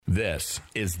This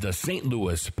is the St.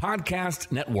 Louis Podcast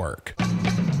Network.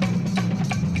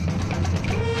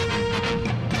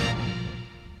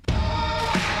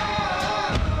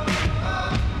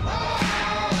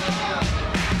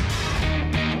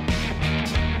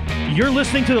 You're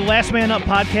listening to the Last Man Up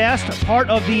podcast, part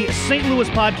of the St. Louis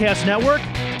Podcast Network.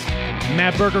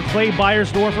 Matt Berger, Clay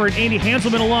Beyersdorfer, and Andy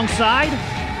Hanselman alongside.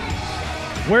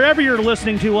 Wherever you're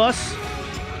listening to us,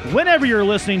 whenever you're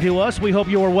listening to us, we hope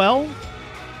you are well.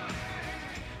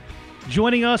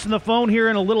 Joining us on the phone here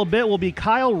in a little bit will be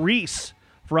Kyle Reis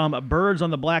from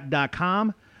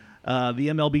birdsontheblack.com. The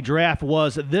MLB draft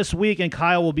was this week, and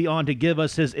Kyle will be on to give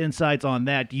us his insights on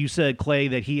that. You said, Clay,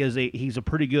 that he's a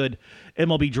pretty good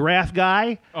MLB draft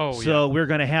guy. So we're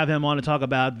going to have him on to talk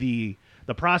about the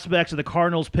prospects that the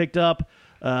Cardinals picked up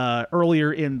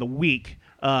earlier in the week.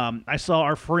 I saw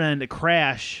our friend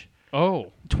Crash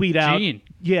tweet out. Gene.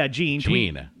 Yeah, Gene.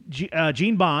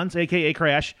 Gene Bonds, a.k.a.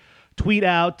 Crash, tweet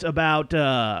out about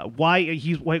why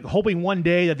he's hoping one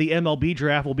day that the MLB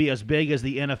draft will be as big as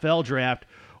the NFL draft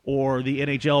or the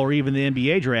NHL or even the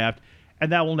NBA draft,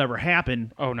 and that will never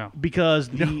happen. Oh, no. Because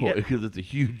it's a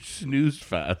huge snooze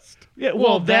fest. Yeah,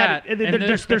 well,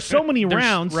 there's so many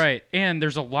rounds. Right, and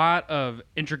there's a lot of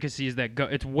intricacies that go.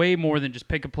 It's way more than just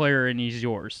pick a player and he's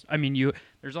yours. I mean,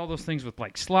 there's all those things with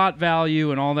like slot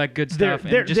value and all that good stuff,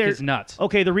 and it just gets nuts.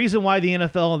 Okay, the reason why the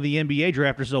NFL and the NBA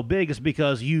draft are so big is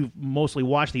because you mostly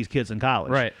watch these kids in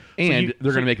college. Right. And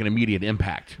they're going to make an immediate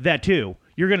impact. That too.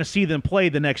 You're going to see them play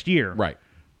the next year. Right.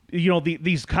 You know,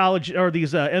 these college or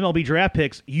these MLB draft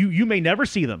picks, you may never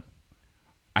see them.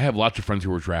 I have lots of friends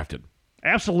who were drafted.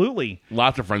 Absolutely.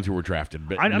 Lots of friends who were drafted,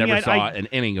 but never saw an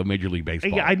inning of Major League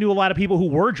Baseball. I knew a lot of people who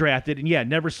were drafted and,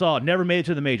 never made it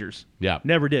to the majors. Yeah.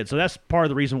 Never did. So that's part of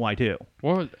the reason why, too.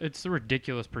 Well, it's the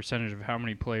ridiculous percentage of how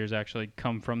many players actually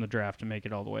come from the draft to make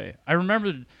it all the way. I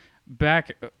remember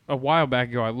a while back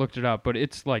ago, I looked it up, but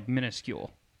it's like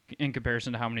minuscule in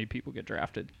comparison to how many people get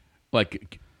drafted.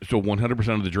 So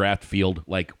 100% of the draft field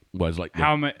was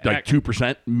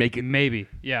 2% make it. Maybe,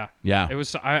 yeah. It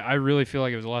was. I really feel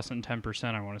like it was less than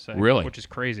 10%. I want to say, really, which is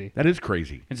crazy. That is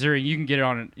crazy. Considering you can get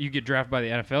you get drafted by the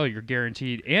NFL, you're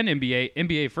guaranteed, and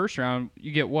NBA first round,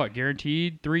 you get what,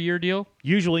 guaranteed 3-year deal?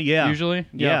 Usually, yeah.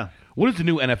 Yeah. What is the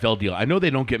new NFL deal? I know they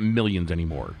don't get millions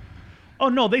anymore. Oh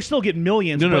no, they still get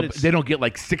millions. No, they don't get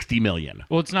 60 million.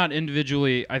 Well, it's not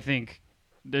individually. I think.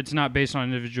 It's not based on an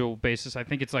individual basis. I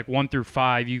think it's 1 through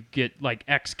 5, you get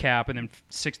X cap, and then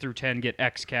 6 through 10 get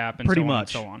X cap, and pretty so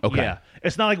much. on and so on. Okay. Yeah,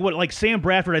 it's not like Sam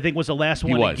Bradford. I think was the last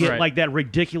one to get that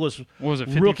ridiculous. What was it,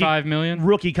 $55 million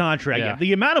rookie contract? Yeah.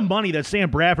 The amount of money that Sam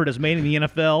Bradford has made in the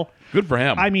NFL. Good for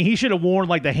him. I mean, he should have worn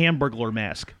the Hamburglar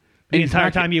mask the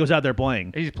entire time he was out there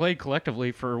playing. He's played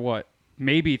collectively for what?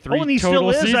 Maybe 3 and he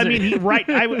total still is. seasons.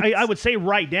 I mean, I would say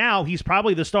right now he's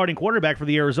probably the starting quarterback for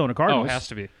the Arizona Cardinals. Oh, has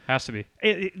to be.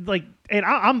 And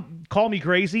I'm call me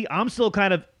crazy. I'm still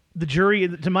kind of the jury.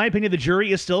 To my opinion, the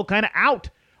jury is still kind of out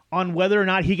on whether or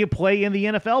not he can play in the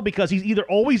NFL because he's either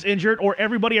always injured or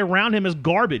everybody around him is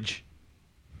garbage.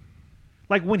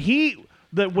 When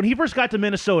he first got to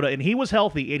Minnesota and he was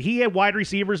healthy and he had wide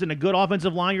receivers and a good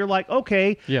offensive line, you're like,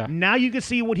 okay, now you can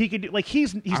see what he could do.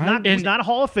 He's not a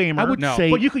Hall of Famer. I would say,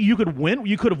 but you could win.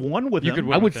 You could have won with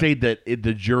him. I would say that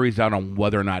the jury's out on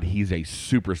whether or not he's a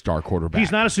superstar quarterback.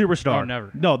 He's not a superstar. Oh,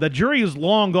 never. No, the jury is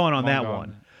long gone on that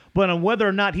one. But on whether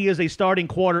or not he is a starting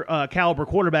caliber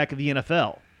quarterback in the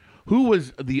NFL. Who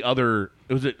was the other?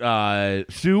 Was it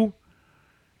Sue?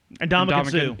 And Ndamukong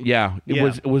Suh. Yeah,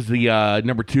 it was the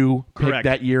number 2 pick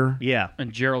that year. Yeah.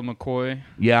 And Gerald McCoy.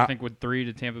 Yeah. I think with 3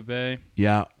 to Tampa Bay.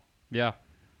 Yeah. Yeah.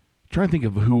 Trying to think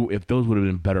of if those would have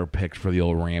been better picks for the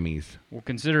old Rammies. Well,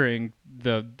 considering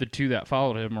the 2 that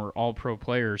followed him were all pro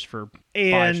players for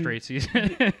 5 straight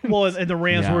seasons. Well, and the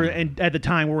Rams at the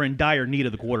time were in dire need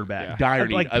of the quarterback. Yeah. Dire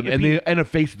need, and a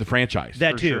face of the franchise.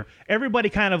 That too. Sure. Everybody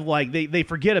kind of they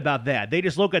forget about that. They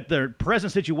just look at their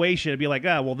present situation and be like,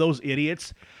 those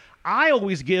idiots. I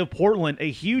always give Portland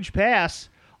a huge pass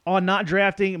on not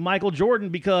drafting Michael Jordan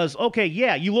because,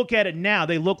 you look at it now,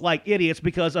 they look like idiots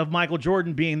because of Michael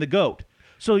Jordan being the GOAT.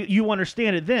 So you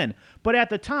understand it then. But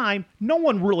at the time, no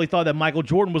one really thought that Michael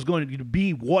Jordan was going to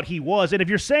be what he was. And if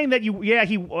you're saying that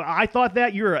I thought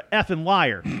that, you're an effing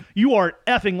liar. You are an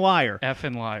effing liar.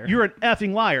 Effing liar. You're an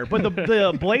effing liar. But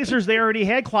the Blazers, they already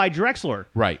had Clyde Drexler.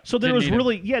 Right. So there was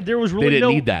really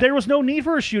need that. There was no need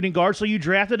for a shooting guard, so you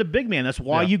drafted a big man. That's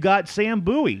why you got Sam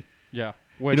Bowie. Yeah.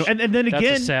 Which, and then again,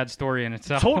 that's a sad story in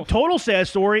itself. Total sad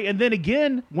story. And then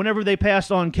again, whenever they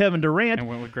passed on Kevin Durant and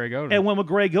went with Greg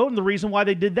Oden. The reason why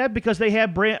they did that because they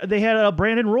had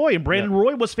Brandon Roy, and Brandon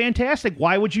Roy was fantastic.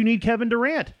 Why would you need Kevin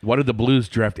Durant? Why did the Blues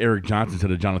draft Eric Johnson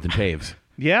instead of Jonathan Taves?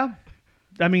 Yeah,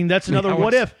 I mean that's another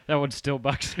what if. That one still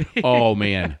bugs me. Oh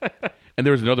man, and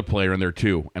there was another player in there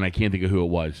too, and I can't think of who it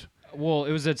was. Well,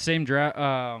 it was that same draft.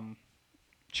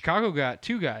 Chicago got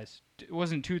 2 guys. It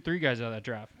wasn't 3 guys out of that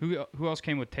draft. Who else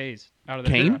came with Taves out of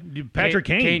that draft? Patrick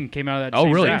Kane. Kane came out of that. Oh,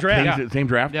 really? Same draft. Yeah. Same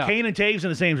draft. Yeah. Kane and Taves in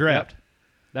the same draft. Yep.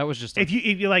 That was just if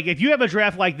you have a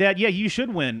draft like that, yeah, you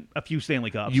should win a few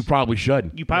Stanley Cups. You probably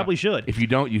should. You probably should. If you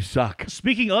don't, you suck.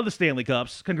 Speaking of the Stanley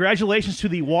Cups, congratulations to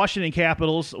the Washington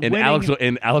Capitals and Alex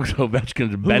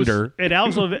Ovechkin's bender,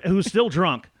 who's still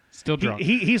drunk. Still drunk.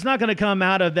 He's not going to come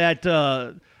out of that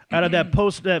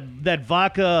that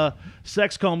vodka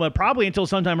sex coma probably until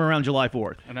sometime around July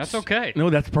 4th. And that's okay. No,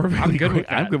 that's perfect. I'm good with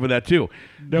that. I'm good with that too.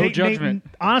 No judgment.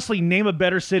 Honestly, name a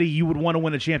better city you would want to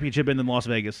win a championship in than Las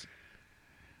Vegas.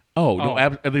 No,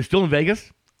 are they still in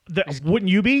Vegas? Wouldn't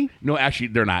you be? No, actually,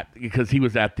 they're not because he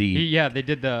was at the. They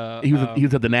did the. He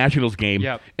was at the Nationals game,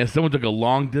 yep. And someone took a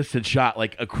long distance shot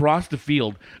like across the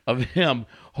field of him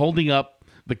holding up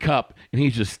the cup, and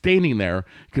he's just standing there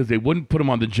because they wouldn't put him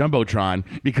on the jumbotron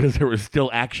because there was still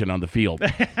action on the field.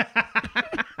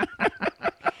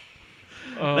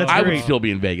 I would still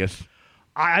be in Vegas.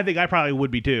 I think I probably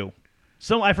would be too.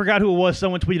 I forgot who it was.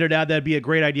 Someone tweeted out that'd be a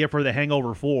great idea for the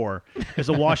Hangover 4 as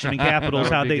the Washington Capitals,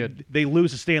 how they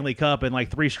lose the Stanley Cup and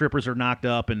like 3 strippers are knocked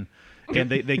up and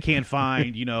they can't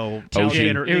find, it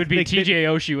would be TJ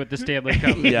Oshie with the Stanley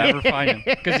Cup. Yeah. Never find him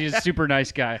because he's a super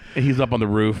nice guy. And he's up on the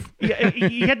roof. Yeah,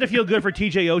 you had to feel good for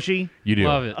TJ Oshie. You do.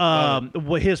 Love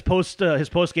it. His post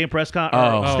game press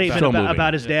statement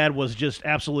about his dad was just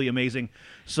absolutely amazing.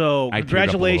 So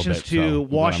congratulations to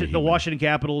the Washington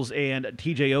Capitals and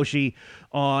TJ Oshie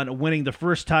on winning the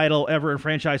first title ever in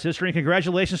franchise history. And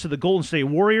congratulations to the Golden State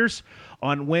Warriors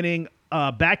on winning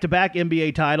back-to-back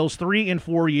NBA titles, 3 in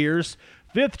 4 years.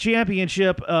 5th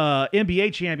championship,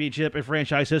 NBA championship in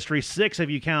franchise history. 6 if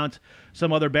you count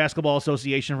some other basketball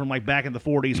association from like back in the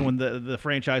 40s when the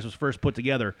franchise was first put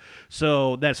together.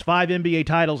 So that's 5 NBA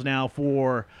titles now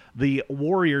for the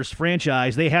Warriors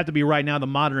franchise. They have to be right now the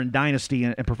modern dynasty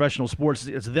in professional sports.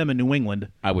 It's them in New England.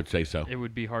 I would say so. It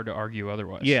would be hard to argue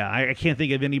otherwise. Yeah, I can't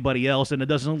think of anybody else, and it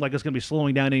doesn't look like it's going to be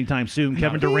slowing down anytime soon.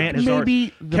 Kevin Durant has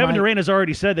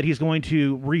already said that he's going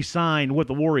to re-sign with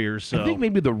the Warriors. So. I think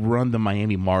maybe the run the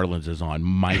Miami Marlins is on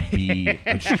might be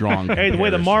a strong comparison. Hey, the way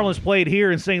the Marlins played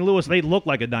here in St. Louis, they looked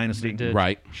like a dynasty. They did.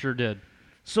 Right. Sure did.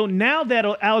 So now that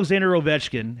Alexander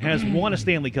Ovechkin has won a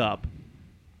Stanley Cup,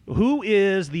 who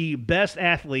is the best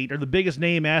athlete or the biggest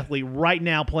name athlete right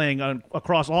now playing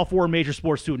across all 4 major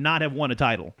sports to not have won a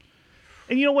title?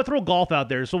 And you know what? Throw golf out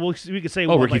there. So we could say,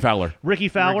 Ricky Fowler. Ricky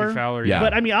Fowler? Ricky Fowler, yeah.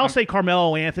 But, I mean, I'll say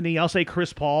Carmelo Anthony. I'll say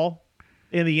Chris Paul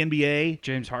in the NBA.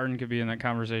 James Harden could be in that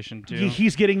conversation, too.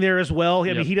 He's getting there as well.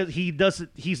 I mean,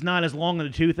 he's not as long in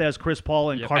the tooth as Chris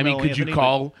Paul and Carmelo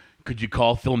Anthony. Could you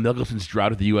call Phil Mickelson's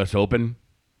drought at the U.S. Open?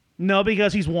 No,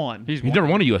 because he's won. He's never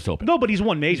won a U.S. Open. No, but he's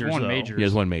won majors. He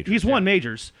has won majors. He's won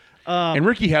majors. And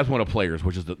Ricky has won a Players,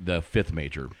 which is the 5th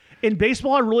major. In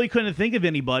baseball, I really couldn't think of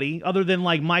anybody other than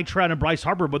like Mike Trout and Bryce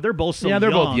Harper, but they're both they're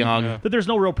both young. That there's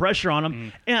no real pressure on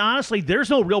them. And honestly,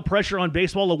 there's no real pressure on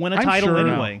baseball to win a title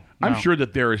anyway. I'm sure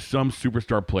that there is some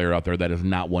superstar player out there that has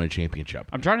not won a championship.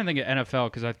 I'm trying to think of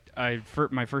NFL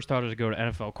because my first thought was to go to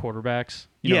NFL quarterbacks.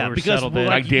 Because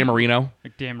like Dan Marino.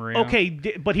 Like Dan Marino. Okay,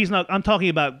 but he's not. I'm talking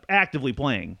about actively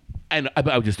playing. And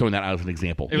I was just throwing that out as an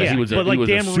example. Yeah, he was a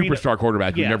superstar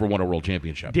quarterback who yeah. never won a world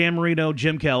championship. Dan Marino,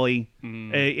 Jim Kelly,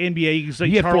 NBA. You can say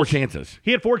he had 4 chances.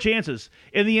 He had 4 chances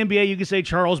in the NBA. You can say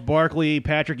Charles Barkley,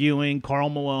 Patrick Ewing, Karl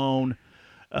Malone.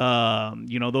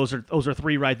 Those are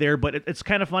 3 right there. But it's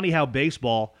kind of funny how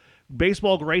baseball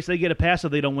greats, they get a pass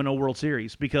if they don't win a World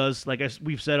Series because, like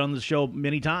we've said on the show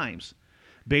many times,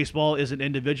 baseball is an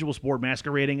individual sport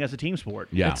masquerading as a team sport.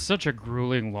 Yeah. It's such a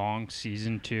grueling, long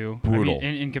season, too. Brutal. I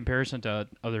mean, in comparison to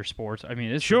other sports. I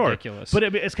mean, it's sure. ridiculous.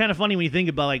 But it's kind of funny when you think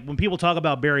about, like, when people talk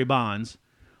about Barry Bonds,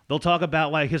 they'll talk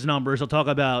about, like, his numbers. They'll talk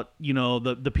about,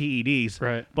 the PEDs.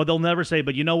 Right. But they'll never say,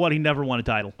 but you know what? He never won a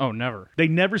title. Oh, never. They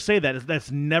never say that.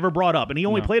 That's never brought up. And he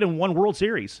only played in 1 World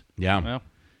Series. Yeah. Well,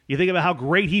 you think about how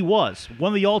great he was.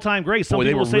 One of the all-time greats. Boy,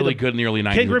 they were really good in the early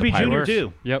 90s. Ken with Griffey the Pirates. Jr.,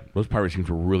 too. Yep. Those Pirates teams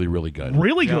were really, really good.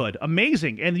 Really good.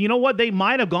 Amazing. And you know what? They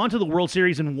might have gone to the World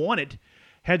Series and won it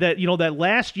had that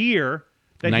last year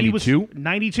that 92?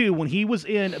 92 when he was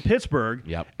in Pittsburgh.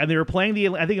 Yep. And they were playing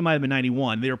I think it might have been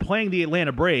 91. They were playing the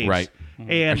Atlanta Braves. Right.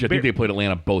 And Actually, I think they played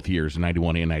Atlanta both years,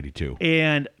 91 and 92.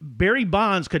 And Barry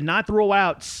Bonds could not throw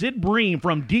out Sid Bream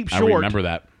from deep short. I remember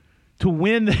that. To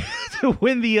win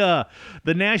the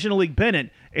National League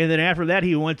pennant, and then after that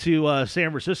he went to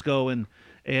San Francisco, and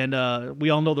we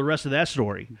all know the rest of that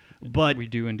story. But We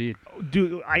do indeed.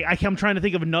 I'm trying to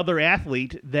think of another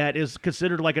athlete that is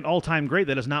considered like an all-time great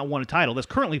that has not won a title that's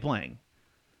currently playing.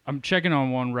 I'm checking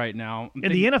on one right now.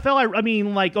 In the NFL, I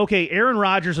mean, like, okay, Aaron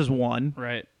Rodgers has won.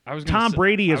 Right. Tom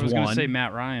Brady has I was going won. to say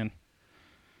Matt Ryan.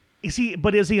 Is he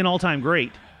an all-time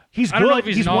great? He's I don't know good.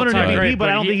 if He's an won an all-time MVP, great, but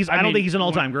I don't he- think he's an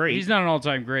all-time great. He's not an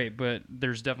all-time great, but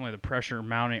there's definitely the pressure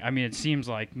mounting. I mean, it seems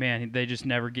like, man, they just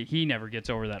he never gets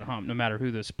over that hump, no matter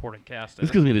who the supporting cast This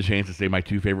is. gives me the chance to say my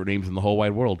two favorite names in the whole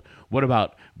wide world. What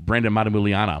about Brandon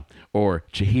Matamuliana or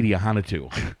Chahidi Ahanatu?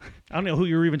 I don't know who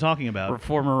you're even talking Or about.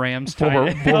 former Rams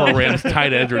former tight end. Rams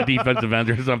tight ends or defensive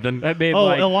ends or something. That made Oh,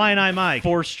 like Illini Mike.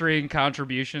 4-string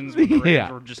contributions when the Rams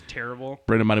Yeah. were just terrible.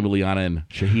 Brandon Matamuliana and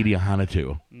Chahidi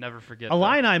Ahanatu. Never forget that.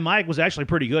 Illini Mike was actually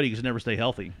pretty good. He could never stay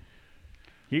healthy.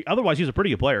 Otherwise, he's a pretty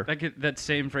good player. That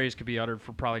same phrase could be uttered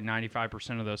for probably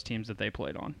 95% of those teams that they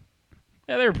played on.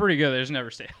 Yeah, they were pretty good. They just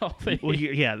never stay healthy. Well,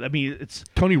 yeah, I mean, it's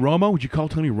Tony Romo? Would you call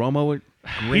Tony Romo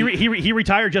a great? he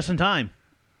retired just in time.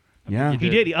 Yeah. He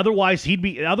did. Otherwise, he'd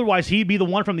be the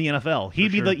one from the NFL.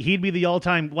 He'd be the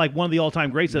all-time, like one of the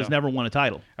all-time greats that's never won a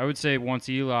title. I would say once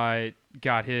Eli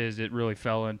got his, it really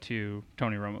fell into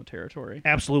Tony Romo territory.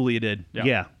 Absolutely, it did. Yeah.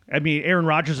 Yeah. I mean, Aaron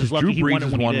Rodgers is lucky Drew he won Brees it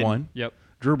has when won he did. one. Yep.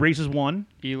 Drew Brees has won.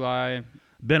 Eli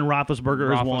Ben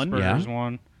Roethlisberger has won. Roethlisberger's Yeah.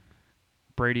 won.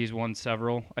 Brady's won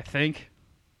several, I think.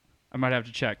 I might have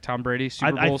to check. Tom Brady,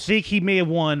 Super I Bowls. think he may have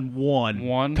won one.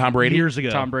 One. Tom Brady? Years ago.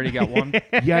 Tom Brady got one.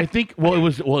 Yeah, I think. Well, it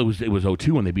was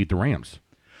 02 when they beat the Rams.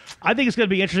 I think it's going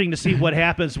to be interesting to see what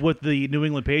happens with the New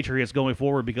England Patriots going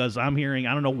forward because I'm hearing,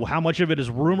 I don't know how much of it is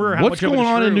rumor, how What's much of it going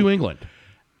is on in true. New England?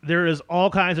 There is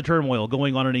all kinds of turmoil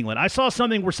going on in England. I saw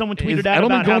something where someone tweeted Is out Edelman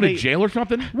about how going they to jail or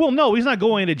something? Well, no, he's not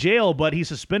going to jail, but he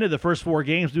suspended the first 4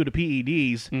 games due to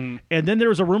PEDs. And then there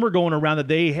was a rumor going around that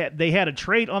they had a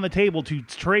trade on the table to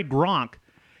trade Gronk,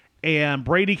 and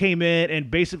Brady came in and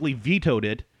basically vetoed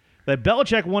it. That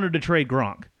Belichick wanted to trade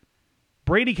Gronk.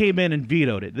 Brady came in and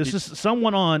vetoed it. This is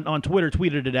someone on Twitter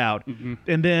tweeted it out.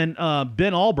 And then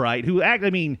Ben Albright,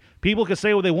 people can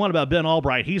say what they want about Ben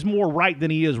Albright. He's more right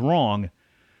than he is wrong.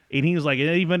 And he's like,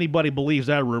 if anybody believes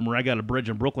that rumor, I got a bridge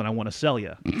in Brooklyn I want to sell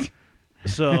you.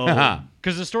 So,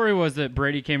 Because the story was that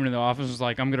Brady came into the office and was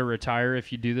like, I'm going to retire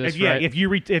if you do this, yeah, right? if you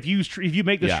make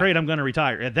this Yeah. trade, I'm going to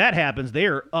retire. If that happens,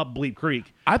 they're up Bleep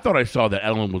Creek. I thought I saw that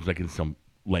Edelman was like in some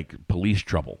like police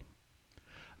trouble.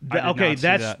 I did not see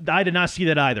that. I did not see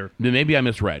that either. Then maybe I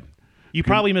misread. You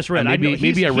probably misread. Maybe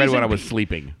I read he's when in I was P-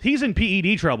 sleeping. He's in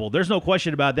PED trouble. There's no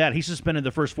question about that. He suspended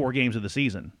the first 4 games of the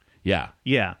season. Yeah,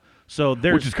 Yeah. So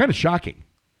there's which is kind of shocking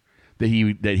that he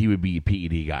would be a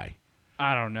PED guy.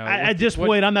 I don't know. at this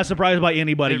point, I'm not surprised by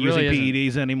anybody It really using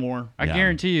PEDs anymore. I Yeah.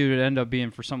 guarantee you it'd end up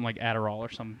being for something like Adderall or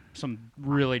some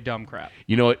really dumb crap.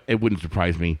 You know what? It wouldn't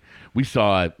surprise me. We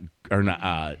saw, or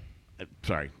not.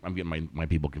 Sorry, I'm getting my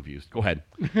people confused. Go ahead.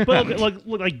 But look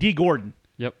like D. Gordon.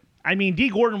 Yep. I mean, D.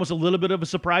 Gordon was a little bit of a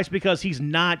surprise because he's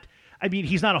not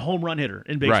a home run hitter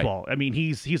in baseball. Right. I mean,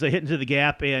 he's a hit into the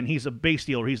gap and he's a base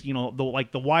stealer. He's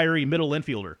the wiry middle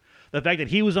infielder. The fact that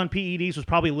he was on PEDs was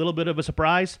probably a little bit of a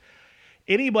surprise.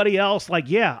 Anybody else,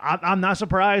 I'm not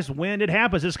surprised when it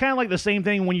happens. It's kind of like the same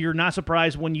thing when you're not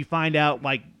surprised when you find out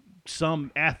like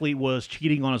some athlete was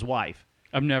cheating on his wife.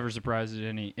 I'm never surprised at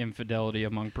any infidelity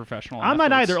among professional I'm athletes.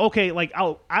 not either. Okay,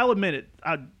 I'll admit it.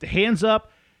 Hands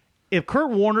up. If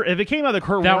it came out that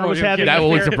Kurt That Warner was would- having that an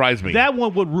would affair, surprise me. That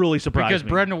one would really surprise Because me.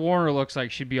 Brenda Warner looks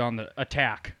like she'd be on the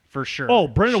attack for sure. Oh,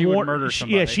 Brenda she would Warner. murder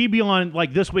somebody. Yeah, she'd be on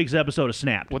like this week's episode of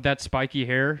Snapped. with that spiky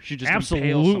hair, she just impales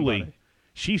Absolutely. somebody.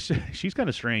 She's kind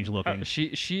of strange looking.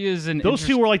 She is an Those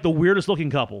two were like the weirdest looking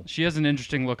couple. She has an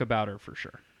interesting look about her for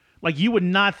sure. Like you would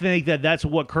not think that that's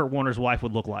what Kurt Warner's wife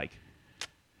would look like.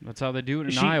 That's how they do it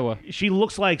in She, Iowa. she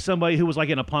looks like somebody who was like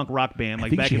in a punk rock band,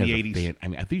 like back in the 80s. I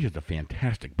think she has a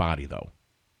fantastic body, though.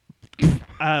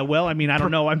 Well, I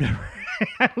don't know. I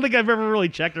don't think I've ever really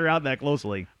checked her out that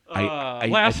closely.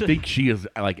 I think she is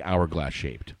like hourglass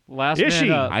shaped. Last Is man she?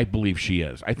 up. I believe she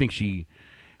is. I think she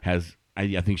has.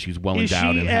 I think she's well Is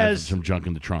endowed she and as- has some junk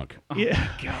in the trunk. Yeah.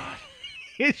 God.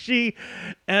 Is she,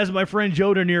 as my friend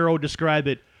Joe De Niro described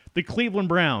it, the Cleveland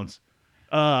Browns?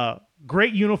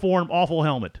 Great uniform, awful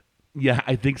helmet. Yeah,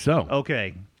 I think so.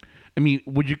 Okay. I mean,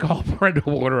 would you call Brenda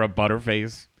Warner a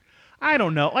butterface? I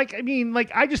don't know.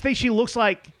 I just think she looks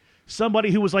like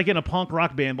somebody who was like in a punk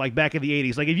rock band like back in the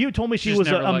 80s. Like if you told me she Just was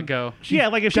never a let go. yeah,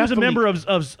 like if she was a definitely- member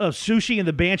of Sushi and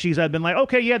the Banshees, I'd been like,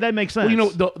 okay, yeah, that makes sense.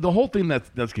 Well, the whole thing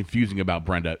that's confusing about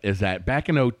Brenda is that back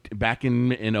in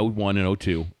 01 and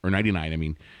 02 or 99, I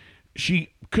mean, she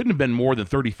couldn't have been more than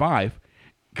 35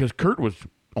 because Kurt was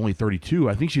only 32.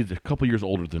 I think she's a couple years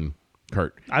older than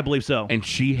Kurt, I believe so. and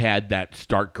she had that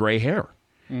stark gray hair,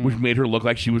 which made her look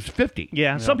like she was 50.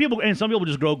 Yeah, some people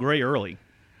just grow gray early.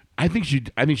 I think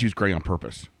she's gray on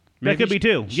purpose. That could be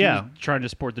too. She Yeah. was trying to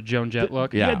sport the Joan Jett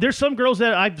look. Yeah. There's some girls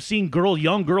that I've seen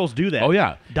young girls do that. Oh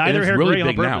yeah, Dye And their it's hair really gray on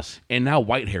big now, purpose. and now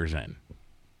white hair's in.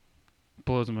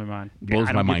 Blows my mind. Blows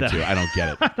I my don't get mind that. too. I don't get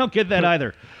it. I don't get that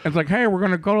either. It's like, hey, we're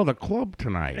gonna go to the club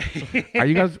tonight. Are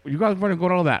you guys going to go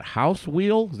to that house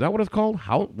wheel? Is that what it's called?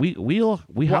 House wheel?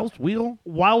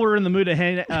 While we're in the mood to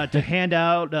hand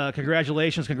out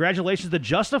congratulations to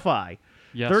Justify.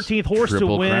 Yes. 13th horse Triple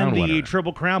to win Crown the winner.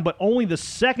 Triple Crown, but only the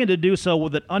second to do so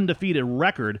with an undefeated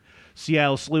record.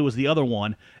 Seattle Slew was the other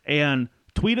one. And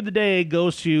tweet of the day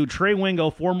goes to Trey Wingo,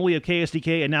 formerly of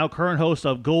KSDK and now current host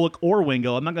of Golic or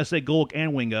Wingo. I'm not going to say Golic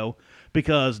and Wingo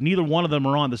because neither one of them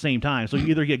are on at the same time. So you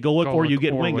either get Golic or you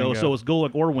get Wingo. So it's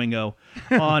Golic or Wingo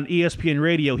on ESPN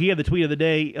Radio. He had the tweet of the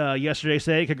day yesterday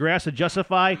saying, congrats to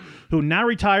Justify, who now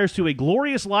retires to a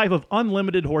glorious life of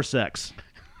unlimited horse sex.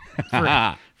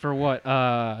 For what?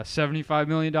 $75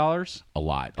 million? A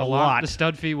lot. A lot. The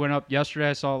stud fee went up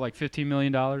yesterday. I saw like $15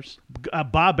 million.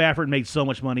 Bob Baffert made so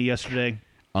much money yesterday.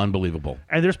 Unbelievable.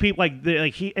 And there's people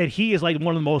he is like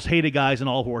one of the most hated guys in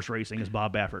all horse racing is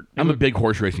Bob Baffert. I'm a big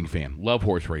horse racing fan. Love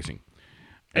horse racing.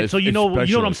 And so you know what I'm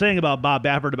Especially- saying about Bob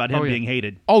Baffert about him Oh, yeah. being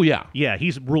hated. Oh yeah, Yeah,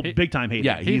 he's real big time hated.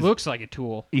 yeah. He he's- looks like a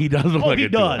tool. He does look Oh, like he a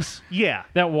tool. does. Yeah.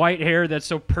 That white hair that's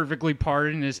so perfectly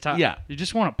parted in his top. Yeah. You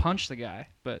just want to punch the guy,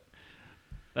 but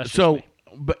that's just So, me.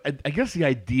 but I guess the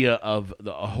idea of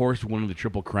a horse winning the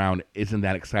Triple Crown isn't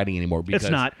that exciting anymore. Because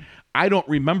not. I don't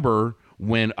remember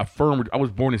when Affirmed. I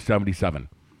was born in '77,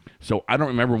 so I don't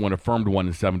remember when Affirmed won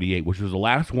in '78, which was the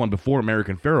last one before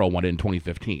American Pharoah won it in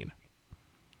 2015.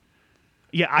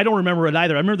 Yeah, I don't remember it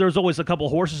either. I remember there was always a couple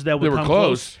horses that would They were come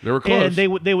close. They were close. And they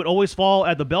would always fall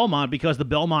at the Belmont because the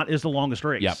Belmont is the longest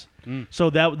race. Yep. So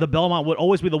that the Belmont would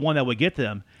always be the one that would get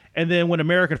them. And then when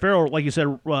American Pharoah, like you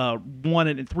said, won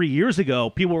it 3 years ago,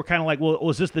 people were kind of like, well,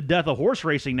 was this the death of horse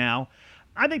racing now?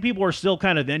 I think people are still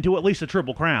kind of into at least the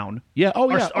Triple Crown. Yeah. Oh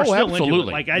Are, yeah. are oh, still absolutely. into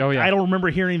it. Like I yeah. don't remember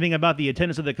hearing anything about the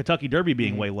attendance of the Kentucky Derby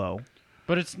being way low.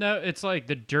 But it's like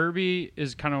the Derby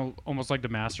is kind of almost like the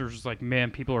Masters. It's like,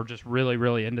 man, people are just really,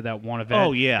 really into that one event.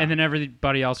 Oh, yeah. And then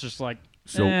everybody else just like,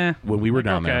 So eh. when we were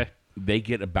down there, okay. they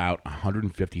get about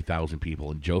 150,000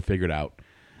 people, and Joe figured out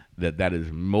that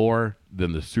is more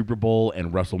than the Super Bowl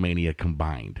and WrestleMania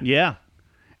combined Yeah.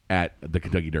 at the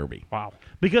Kentucky Derby. Wow.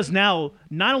 Because now,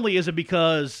 not only is it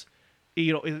because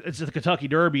it's the Kentucky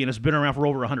Derby and it's been around for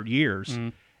over 100 years, Mm-hmm.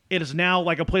 it is now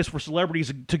like a place for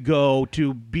celebrities to go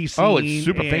to be seen. Oh, it's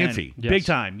super and fancy. big Yes.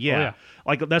 time. Yeah. Oh, yeah.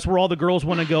 Like that's where all the girls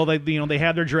want to go. They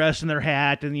have their dress and their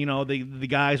hat, and the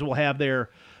guys will have their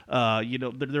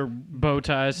their Bow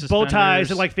ties, bow ties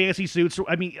suspenders. and like fancy suits.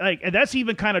 I mean, like and that's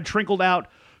even kind of trickled out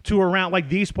to around like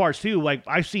these parts too. Like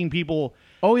I've seen people.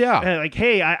 Oh yeah. Like,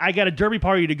 hey, I got a derby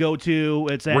party to go to.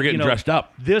 It's at, We're getting dressed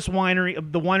up. This winery,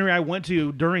 the winery I went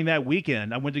to during that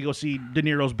weekend, I went to go see De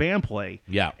Niro's band play.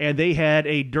 Yeah. And they had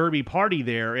a derby party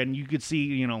there, and you could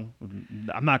see, I'm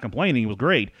not complaining, it was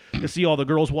great to see all the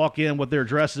girls walk in with their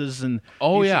dresses, and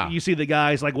Oh, you yeah. see, you see the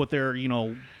guys like with their,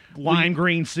 lime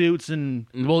green suits and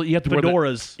Well, you have to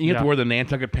fedoras. You have to Yeah. wear the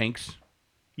Nantucket pinks.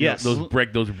 You know, Yes. those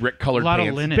brick a colored lot pants.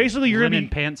 of linen. Basically, you're gonna linen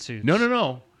be- pantsuits.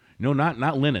 No,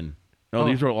 not linen. No, Oh.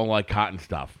 these are all like cotton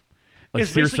stuff, like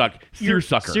It's basically-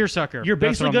 seersucker. Seersucker. You're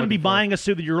That's basically what I'm going to be looking for. buying a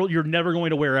suit that you're never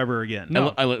going to wear ever again.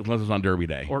 No. Unless it's on Derby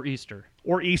Day Or Easter.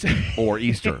 Or Easter. or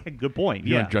Easter. Good point.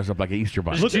 You're Yeah. gonna dress up like an Easter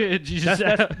bunny. Look, You just-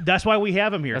 that's why we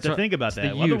have him here That's to what- think about it's the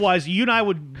that. youth. Otherwise, you and I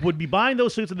would be buying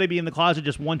those suits and they'd be in the closet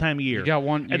just one time a year. You got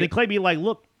one- and then Clay be like,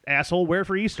 "Look, asshole, wear it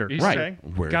for Easter." Easter. Right. Okay.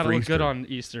 Wear it Gotta for look Easter. good on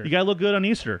Easter. You gotta look good on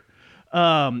Easter.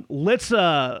 Let's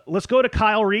go to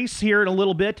Kyle Reis here in a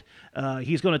little bit.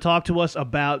 He's going to talk to us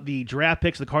about the draft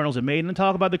picks the Cardinals have made and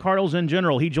talk about the Cardinals in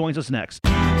general. He joins us next.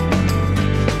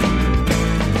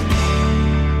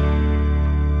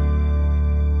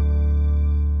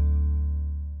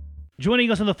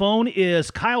 Joining us on the phone is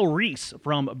Kyle Reis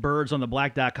from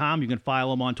birdsontheblack.com. You can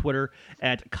follow him on Twitter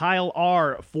at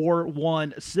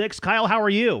KyleR416. Kyle, how are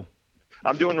you?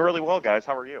 I'm doing really well, guys.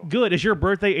 How are you? Good. Is your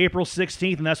birthday April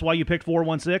 16th, and that's why you picked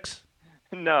 416?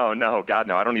 No, God,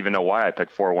 no. I don't even know why I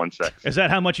picked 416. Is that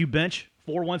how much you bench?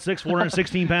 416,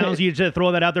 416 pounds? You just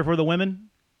throw that out there for the women?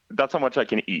 That's how much I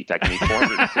can eat. I can eat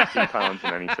 416 pounds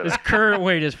in any His sit-up. current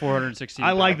weight is 416.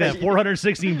 I like pounds. that.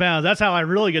 416 pounds. That's how I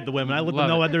really get the women. I let them Love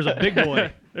know it. that there's a big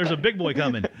boy. There's a big boy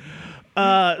coming.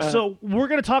 So we're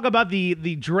going to talk about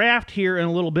the draft here in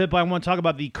a little bit, but I want to talk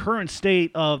about the current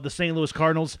state of the St. Louis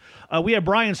Cardinals. We had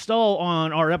Brian Stull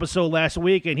on our episode last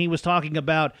week, and he was talking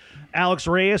about Alex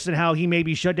Reyes and how he may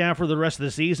be shut down for the rest of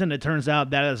the season. It turns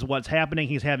out that is what's happening.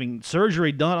 He's having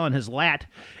surgery done on his lat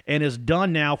and is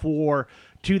done now for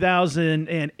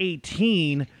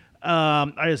 2018.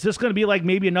 Is this going to be like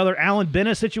maybe another Alan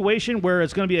Bennett situation where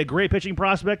it's going to be a great pitching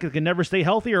prospect that can never stay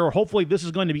healthy, or hopefully this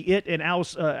is going to be it and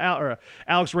Alex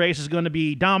Reyes is going to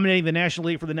be dominating the National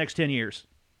League for the next 10 years?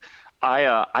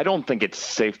 I don't think it's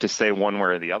safe to say one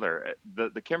way or the other.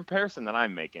 The comparison that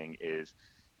I'm making is,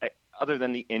 other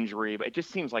than the injury, but it just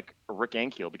seems like Rick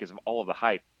Ankiel because of all of the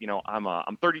hype.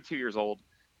 I'm 32 years old.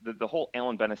 The whole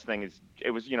Alan Bennett thing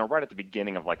was right at the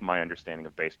beginning of like my understanding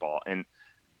of baseball. And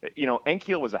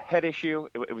Ankiel was a head issue.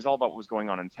 It was all about what was going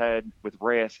on in his head. With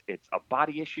Reyes, it's a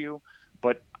body issue.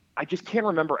 But I just can't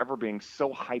remember ever being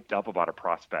so hyped up about a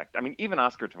prospect. I mean, even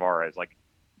Oscar Tavares, like,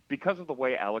 because of the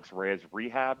way Alex Reyes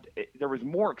rehabbed, there was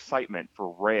more excitement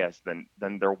for Reyes than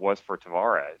there was for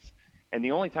Tavares. And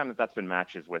the only time that's been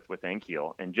matched is with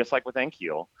Ankiel. And just like with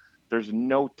Ankiel, there's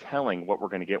no telling what we're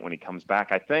going to get when he comes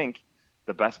back. I think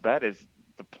the best bet is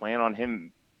to plan on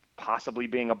him possibly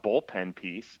being a bullpen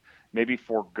piece, maybe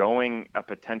foregoing a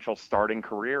potential starting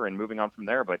career and moving on from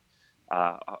there. But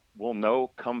we'll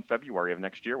know come February of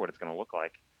next year what it's going to look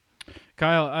like.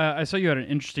 Kyle, I saw you had an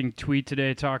interesting tweet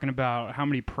today talking about how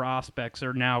many prospects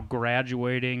are now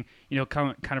graduating,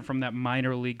 kind of from that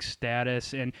minor league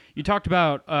status. And you talked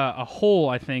about a hole,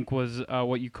 I think was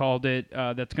what you called it,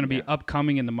 that's going to be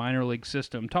upcoming in the minor league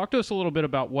system. Talk to us a little bit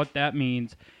about what that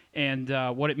means and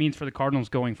what it means for the Cardinals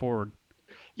going forward.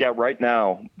 Yeah, right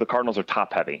now, the Cardinals are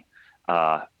top heavy.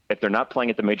 If they're not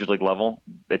playing at the major league level,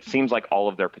 it seems like all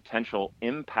of their potential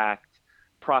impact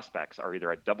prospects are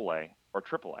either at AA or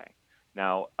AAA.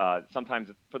 Now, sometimes,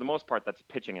 for the most part, that's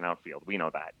pitching and outfield. We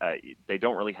know that. They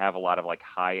don't really have a lot of like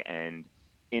high-end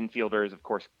infielders. Of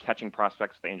course, catching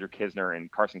prospects with Andrew Kisner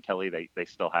and Carson Kelly, they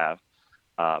still have.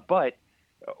 But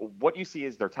what you see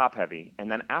is they're top heavy.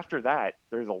 And then after that,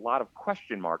 there's a lot of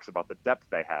question marks about the depth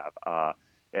they have.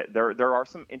 There are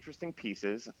some interesting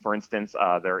pieces. For instance,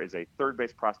 there is a third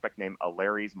base prospect named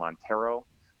Alaris Montero,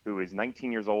 who is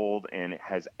 19 years old and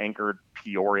has anchored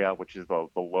Peoria, which is the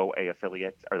low A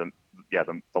affiliate, or the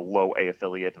low A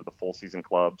affiliate of the full season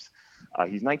clubs.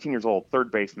 He's 19 years old,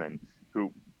 third baseman,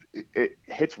 who it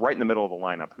hits right in the middle of the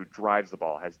lineup, who drives the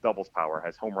ball, has doubles power,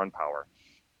 has home run power.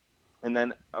 And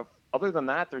then other than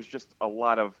that, there's just a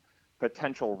lot of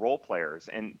potential role players.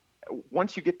 And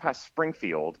once you get past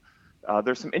Springfield,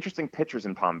 there's some interesting pitchers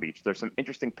in Palm Beach. There's some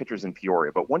interesting pitchers in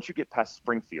Peoria. But once you get past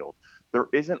Springfield, there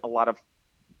isn't a lot of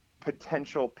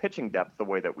potential pitching depth the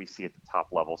way that we see at the top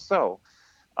level. So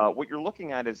what you're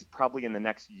looking at is probably in the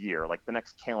next year, like the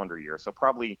next calendar year. So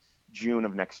probably June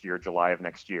of next year, July of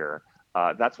next year.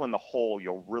 That's when the hole,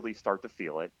 you'll really start to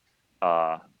feel it,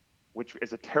 which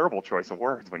is a terrible choice of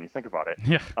words when you think about it.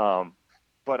 Yeah.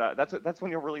 But that's when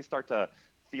you'll really start to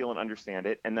feel and understand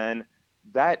it. And then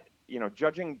that,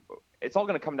 judging, it's all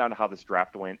going to come down to how this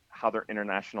draft went, how their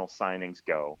international signings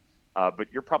go. But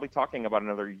you're probably talking about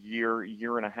another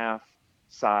year and a half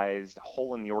sized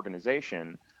hole in the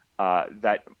organization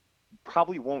that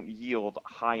probably won't yield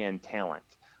high-end talent.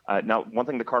 Now, one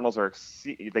thing the Cardinals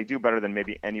they do better than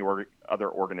maybe any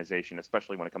other organization,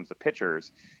 especially when it comes to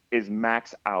pitchers, is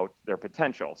max out their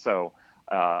potential. So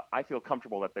I feel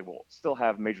comfortable that they will still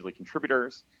have major league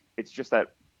contributors. It's just that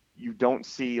you don't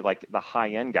see like the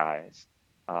high-end guys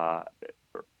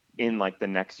in like the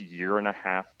next year and a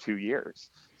half, 2 years.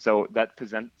 So that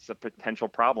presents a potential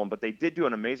problem, but they did do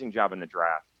an amazing job in the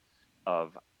draft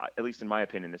of, at least in my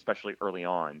opinion, especially early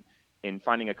on, in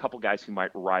finding a couple guys who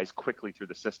might rise quickly through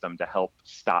the system to help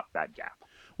stop that gap.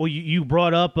 Well, you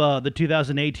brought up the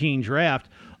 2018 draft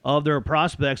of their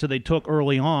prospects that they took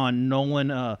early on: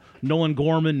 Nolan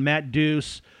Gorman, Matt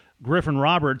Deuce, Griffin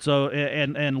Roberts,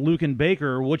 and Lucan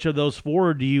Baker. Which of those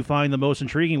four do you find the most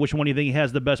intriguing? Which one do you think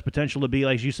has the best potential to be,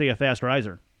 like you say, a fast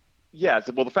riser? Yeah,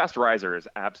 well, the fast riser is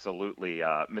absolutely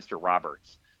Mr.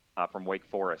 Roberts from Wake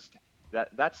Forest.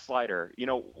 That slider,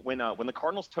 when the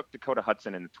Cardinals took Dakota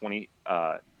Hudson in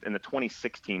the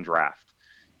 2016 draft,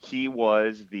 he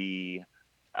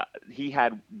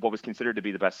had what was considered to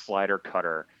be the best slider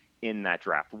cutter in that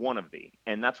draft,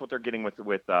 and that's what they're getting with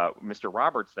Mr.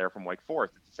 Roberts there from Wake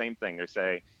Forest. It's the same thing. They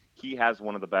say he has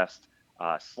one of the best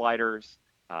sliders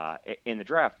in the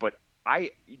draft. But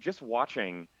just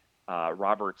watching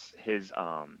Roberts, his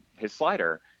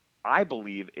slider, I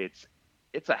believe it's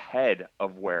ahead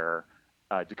of where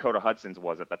Dakota Hudson's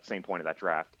was at that same point of that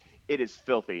draft. It is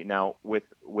filthy. Now with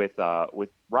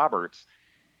Roberts,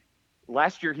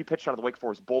 last year he pitched out of the Wake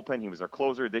Forest bullpen. He was their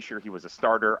closer. This year he was a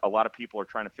starter. A lot of people are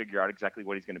trying to figure out exactly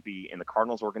what he's going to be in the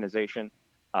Cardinals organization.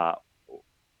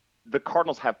 The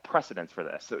Cardinals have precedence for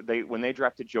this. So when they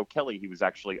drafted Joe Kelly, he was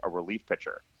actually a relief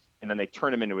pitcher, and then they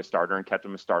turned him into a starter and kept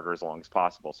him a starter as long as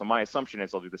possible. So my assumption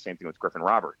is they'll do the same thing with Griffin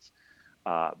Roberts.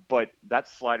 But that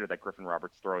slider that Griffin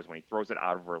Roberts throws, when he throws it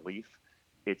out of relief,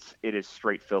 it is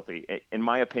straight filthy. In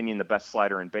my opinion, the best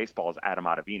slider in baseball is Adam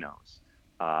Ottavino's,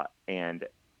 and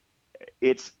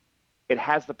it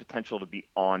has the potential to be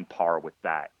on par with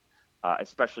that.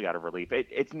 Especially out of relief,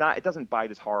 it doesn't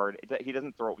bite as hard. He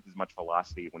doesn't throw it with as much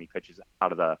velocity when he pitches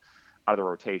out of the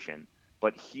rotation.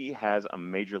 But he has a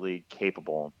major league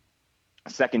capable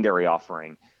secondary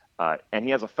offering, and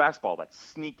he has a fastball that's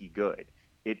sneaky good.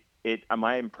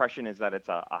 My impression is that it's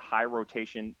a high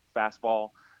rotation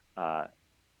fastball,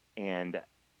 and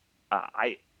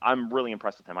I'm really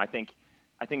impressed with him. I think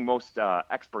most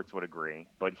experts would agree,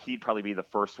 but he'd probably be the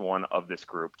first one of this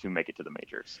group to make it to the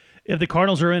majors. If the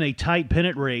Cardinals are in a tight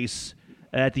pennant race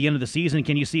at the end of the season,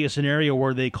 can you see a scenario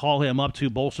where they call him up to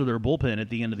bolster their bullpen at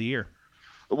the end of the year?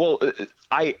 Well,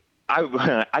 I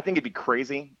think it'd be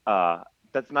crazy.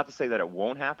 That's not to say that it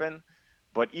won't happen,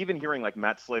 but even hearing like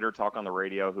Matt Slater talk on the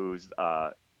radio, who's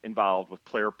involved with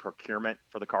player procurement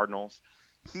for the Cardinals,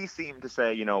 he seemed to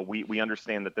say, we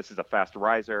understand that this is a fast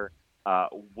riser.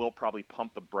 We'll probably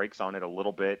pump the brakes on it a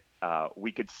little bit.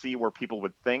 We could see where people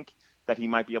would think that he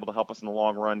might be able to help us in the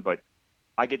long run, but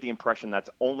I get the impression that's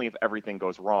only if everything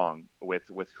goes wrong with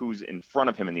who's in front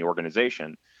of him in the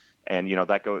organization. And,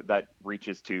 that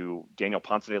reaches to Daniel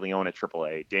Ponce de Leon at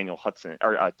AAA, Hudson at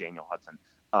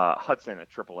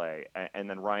AAA, and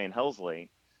then Ryan Helsley,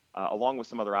 along with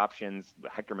some other options,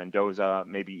 Hector Mendoza,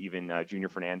 maybe even Junior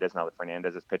Fernandez, now that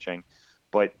Fernandez is pitching.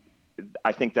 But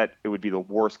I think that it would be the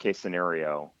worst case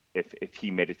scenario if he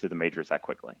made it to the majors that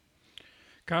quickly.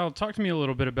 Kyle, talk to me a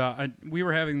little bit about, we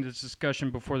were having this discussion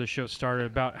before the show started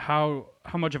about how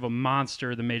much of a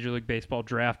monster the Major League Baseball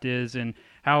draft is and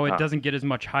how it doesn't get as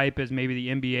much hype as maybe the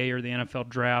NBA or the NFL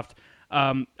draft.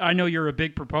 I know you're a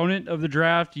big proponent of the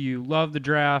draft. You love the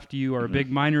draft. You are a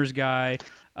big minors guy.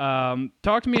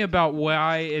 Talk to me about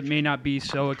why it may not be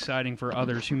so exciting for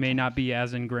others who may not be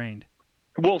as ingrained.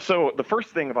 Well, so the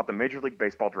first thing about the Major League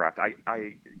Baseball draft,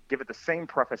 I give it the same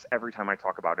preface every time I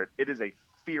talk about it. It is a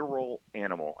feral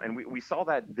animal. And we saw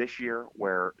that this year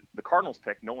where the Cardinals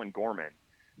pick Nolan Gorman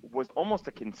was almost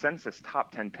a consensus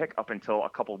top 10 pick up until a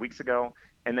couple of weeks ago.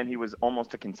 And then he was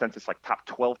almost a consensus like top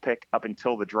 12 pick up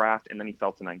until the draft. And then he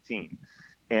fell to 19.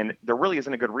 And there really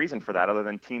isn't a good reason for that other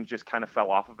than teams just kind of fell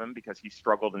off of him because he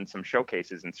struggled in some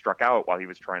showcases and struck out while he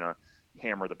was trying to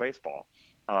hammer the baseball.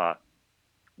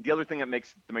 The other thing that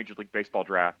makes the Major League Baseball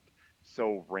draft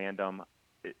so random,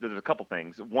 there's a couple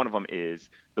things. One of them is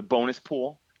the bonus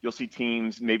pool. You'll see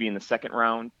teams maybe in the second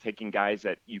round taking guys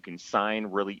that you can sign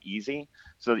really easy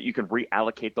so that you can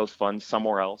reallocate those funds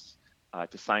somewhere else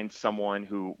to sign someone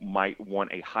who might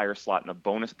want a higher slot in a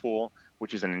bonus pool,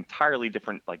 which is an entirely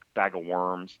different like bag of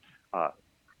worms,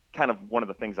 kind of one of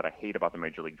the things that I hate about the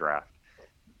Major League draft.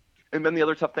 And then the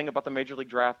other tough thing about the Major League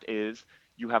draft is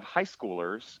you have high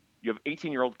schoolers. You have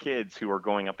 18-year-old kids who are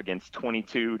going up against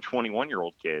 22,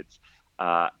 21-year-old kids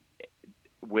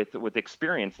with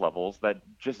experience levels that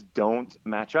just don't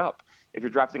match up. If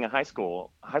you're drafting a high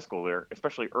schooler,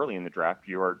 especially early in the draft,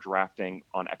 you are drafting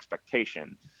on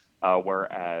expectation,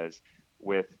 whereas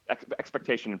with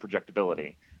expectation and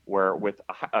projectability, where with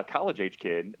a college-age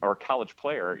kid or a college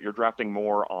player, you're drafting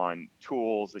more on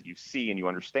tools that you see and you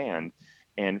understand,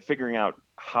 and figuring out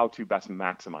how to best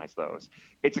maximize those.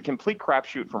 It's a complete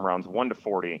crapshoot from rounds 1 to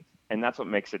 40, and that's what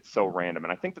makes it so random.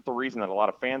 And I think that the reason that a lot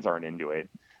of fans aren't into it,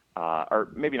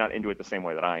 or maybe not into it the same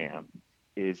way that I am,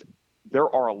 is there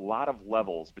are a lot of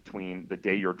levels between the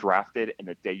day you're drafted and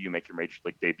the day you make your Major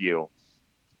League debut.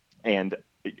 And,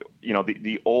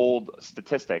 the old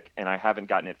statistic, and I haven't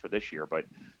gotten it for this year, but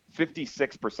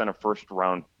 56% of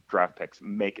first-round draft picks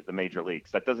make the major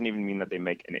leagues. That doesn't even mean that they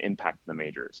make an impact in the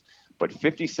majors, but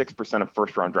 56% of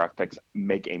first-round draft picks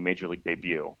make a major league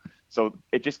debut. So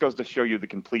it just goes to show you the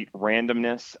complete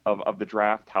randomness of the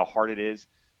draft, how hard it is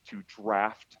to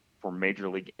draft for major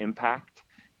league impact.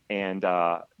 And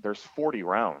there's 40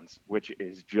 rounds, which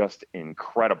is just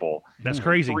incredible. That's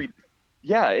crazy.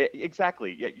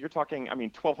 Exactly. Yeah, you're talking,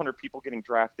 1,200 people getting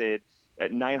drafted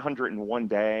at 900 in one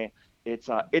day. It's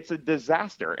a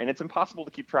disaster, and it's impossible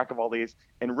to keep track of all these.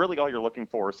 And really, all you're looking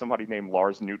for is somebody named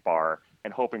Lars Nootbaar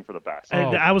and hoping for the best.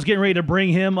 And I was getting ready to bring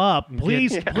him up.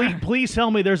 Please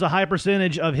tell me there's a high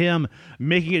percentage of him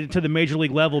making it to the major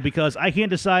league level, because I can't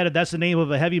decide if that's the name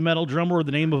of a heavy metal drummer or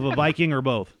the name of a Viking or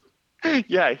both.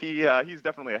 Yeah, he's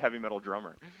definitely a heavy metal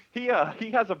drummer. He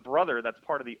has a brother that's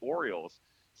part of the Orioles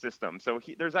system. So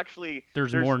there's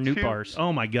more Newt bars.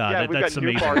 Oh my God, yeah, that's we've got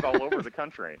amazing. Newt bars all over the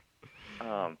country.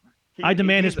 I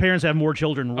demand his parents have more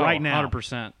children right now.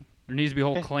 100%. There needs to be a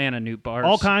whole clan of Newt bars.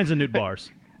 All kinds of Newt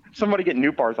bars. Somebody get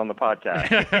Newt bars on the podcast.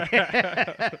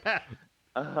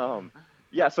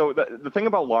 Yeah. So the thing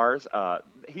about Lars,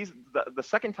 he's the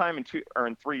second time in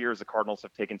 3 years the Cardinals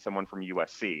have taken someone from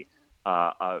USC.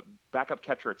 A backup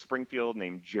catcher at Springfield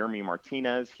named Jeremy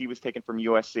Martinez. He was taken from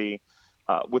USC.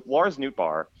 With Lars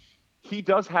Nootbaar, he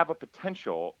does have a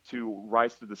potential to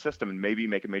rise through the system and maybe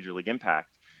make a major league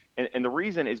impact. And the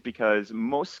reason is because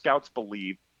most scouts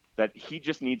believe that he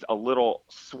just needs a little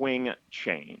swing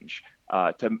change.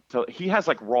 He has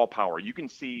like raw power. You can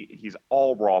see he's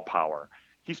all raw power.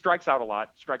 He strikes out a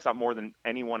lot, strikes out more than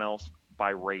anyone else by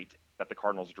rate that the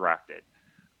Cardinals drafted.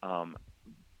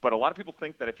 But a lot of people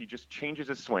think that if he just changes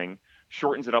his swing,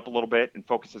 shortens it up a little bit, and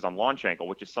focuses on launch angle,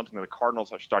 which is something that the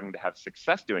Cardinals are starting to have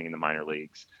success doing in the minor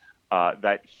leagues,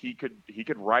 that he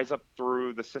could rise up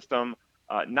through the system,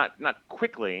 not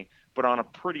quickly, but on a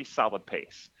pretty solid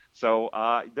pace. So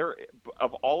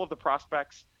of all of the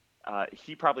prospects,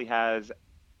 he probably has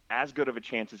as good of a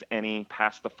chance as any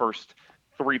past the first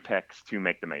 3 picks to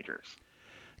make the majors.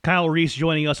 Kyle Reis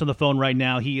joining us on the phone right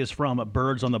now. He is from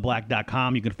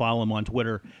birdsontheblack.com. You can follow him on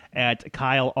Twitter at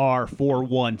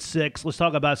KyleR416. Let's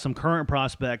talk about some current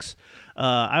prospects.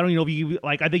 I don't even know if you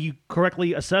I think you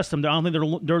correctly assessed them. I don't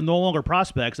think they're no longer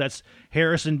prospects. That's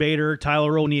Harrison Bader,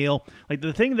 Tyler O'Neill.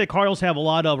 The thing that Cardinals have a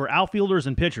lot of are outfielders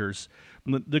and pitchers.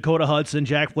 Dakota Hudson,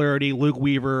 Jack Flaherty, Luke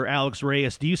Weaver, Alex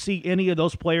Reyes. Do you see any of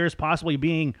those players possibly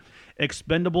being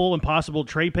expendable and possible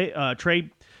trade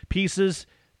pieces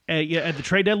at the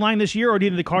trade deadline this year, or do you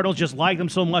think the Cardinals just like them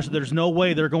so much that there's no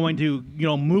way they're going to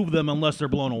move them unless they're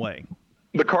blown away?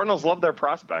 The Cardinals love their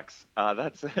prospects.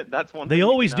 That's one. They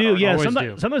always do. Yeah, always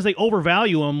sometimes they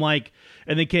overvalue them, like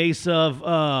in the case of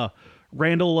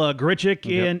Randall Grichuk,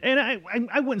 Yep. and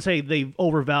I wouldn't say they've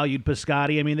overvalued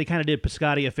Piscotty. I mean, they kind of did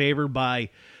Piscotty a favor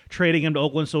by trading him to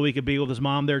Oakland so he could be with his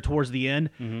mom there towards the end.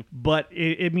 Mm-hmm. But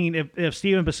I mean, if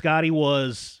Steven Piscotty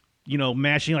was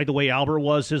matching like the way Albert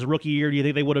was his rookie year, do you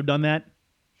think they would have done that?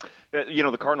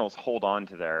 The Cardinals hold on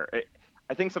to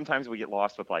I think sometimes we get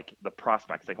lost with like the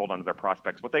prospects. They hold on to their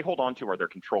prospects. What they hold on to are their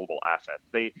controllable assets.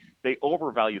 They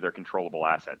overvalue their controllable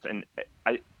assets, and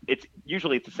it's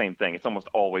usually the same thing. It's almost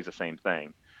always the same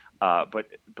thing. But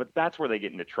that's where they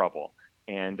get into trouble.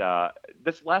 And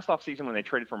this last offseason when they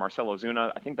traded for Marcell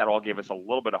Ozuna, I think that all gave us a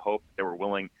little bit of hope that they were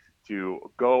willing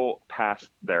to go past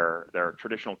their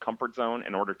traditional comfort zone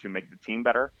in order to make the team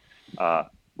better.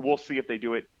 We'll see if they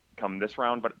do it come this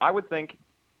round, but I would think,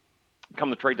 come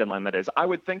the trade deadline that is, I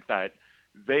would think that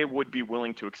they would be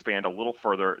willing to expand a little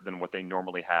further than what they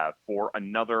normally have for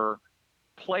another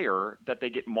player that they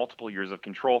get multiple years of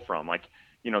control from. Like,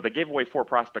 they gave away 4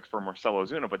 prospects for Marcell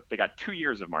Ozuna, but they got 2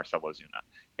 years of Marcell Ozuna.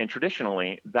 And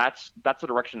traditionally, that's the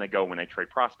direction they go when they trade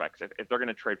prospects. If they're going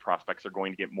to trade prospects, they're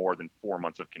going to get more than 4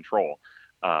 months of control,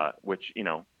 which,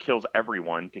 kills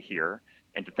everyone to hear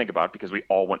and to think about, because we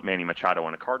all want Manny Machado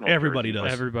on a Cardinals. Everybody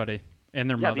does. Everybody. And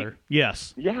their mother.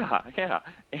 Yes. Yeah.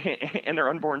 And their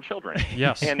unborn children.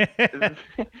 Yes. And,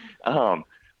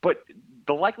 but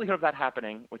the likelihood of that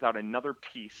happening without another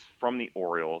piece from the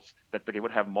Orioles that they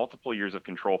would have multiple years of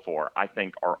control for, I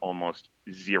think, are almost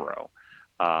zero.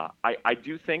 I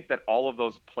do think that all of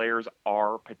those players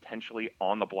are potentially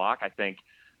on the block. I think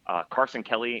Carson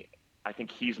Kelly, I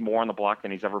think he's more on the block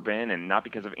than he's ever been, and not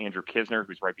because of Andrew Kisner,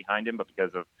 who's right behind him, but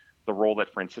because of the role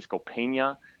that Francisco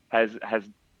Pena has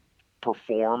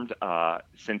performed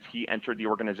since he entered the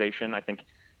organization. I think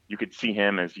you could see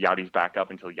him as Yadi's backup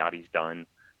until Yadi's done,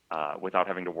 without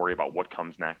having to worry about what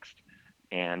comes next.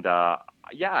 And I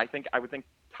would think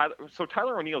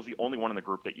Tyler O'Neill is the only one in the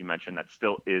group that you mentioned that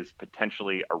still is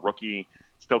potentially a rookie,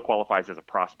 still qualifies as a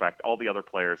prospect. All the other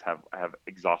players have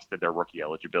exhausted their rookie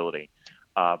eligibility.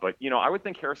 But I would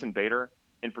think Harrison Bader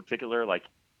in particular, like,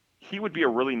 he would be a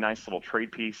really nice little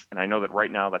trade piece, and I know that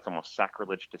right now that's almost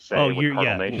sacrilege to say.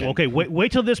 Nation. Okay,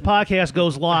 wait till this podcast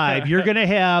goes live. You're going to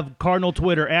have Cardinal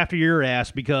Twitter after your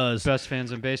ass, because best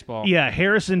fans in baseball. Yeah,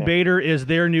 Harrison Bader is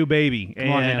their new baby,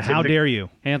 and how dare you,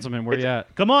 Hanselman? Where you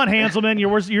at? Come on, Hanselman,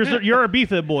 you're a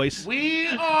BFIB voice. We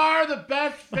are the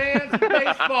best fans in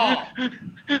baseball.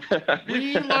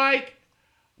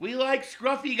 We like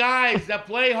scruffy guys that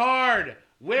play hard.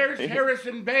 Where's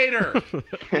Harrison Bader?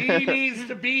 He needs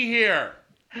to be here.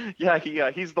 Yeah,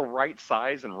 he's the right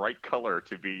size and right color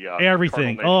to be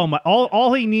Everything. Cardinal Oh my!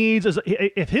 All he needs is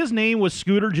if his name was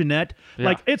Scooter Gennett. Yeah.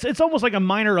 Like it's almost like a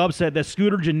minor upset that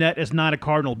Scooter Gennett is not a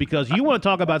Cardinal, because you want to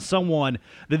talk about someone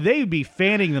that they would be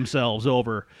fanning themselves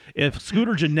over if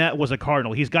Scooter Gennett was a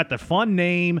Cardinal. He's got the fun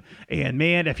name, and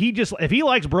man, if he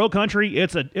likes bro country,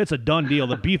 it's a done deal.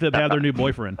 The BFIP have their new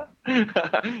boyfriend.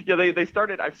 Yeah, they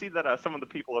started. I've seen that some of the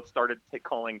people have started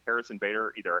calling Harrison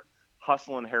Bader either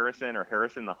Hustlin' Harrison or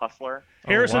Harrison the Hustler.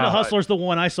 Harrison wow. the Hustler's the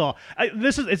one I saw.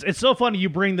 It's so funny you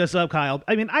bring this up, Kyle.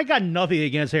 I mean, I got nothing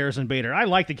against Harrison Bader. I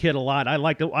like the kid a lot. I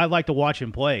like to watch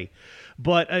him play.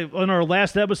 But on our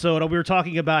last episode, we were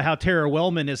talking about how Tara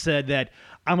Wellman has said that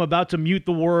I'm about to mute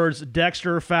the words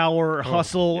Dexter, Fowler,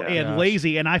 Hustle, and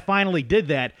Lazy, and I finally did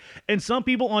that. And some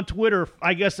people on Twitter,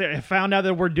 I guess, have found out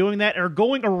that we're doing that, are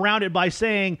going around it by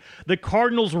saying the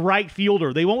Cardinals' right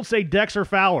fielder. They won't say Dexter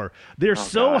Fowler. They're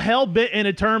so hell-bent and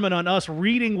determined on us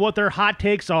reading what their hot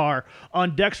takes are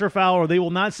on Dexter Fowler. They will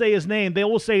not say his name. They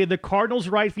will say the Cardinals'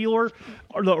 right fielder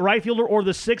or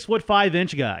the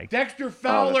 6'5" guy. Dexter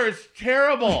Fowler is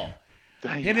terrible.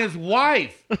 And his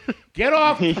wife. Get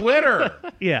off Twitter.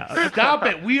 Yeah. Stop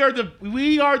it. We are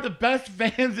the best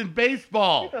fans in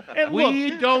baseball. And we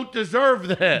don't deserve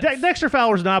this. Dexter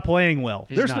Fowler's not playing well.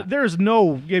 There's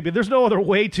no other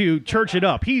way to church it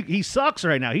up. He sucks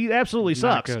right now. He absolutely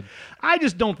sucks. Not good. I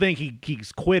just don't think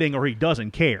he's quitting or he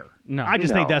doesn't care. No. I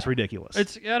just think that's ridiculous.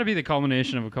 It's got to be the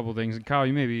culmination of a couple of things. And Kyle,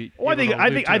 you may be. Well, I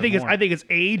think it's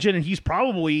age, and he's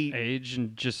probably age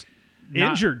and just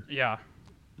injured. Yeah.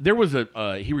 There was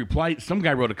he replied, some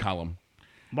guy wrote a column.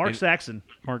 Mark Saxon.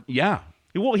 Yeah.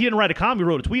 He didn't write a column. He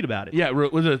wrote a tweet about it. Yeah,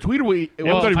 was it a tweet or he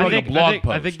Well, wrote a blog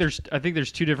post? I think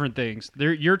there's two different things.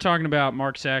 You're talking about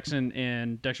Mark Saxon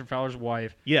and Dexter Fowler's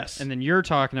wife. Yes. And then you're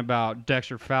talking about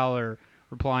Dexter Fowler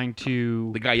replying to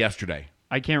The guy yesterday.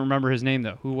 I can't remember his name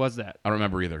though. Who was that? I don't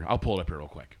remember either. I'll pull it up here real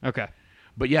quick. Okay.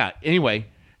 But yeah, anyway,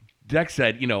 Dex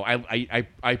said, I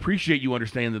appreciate you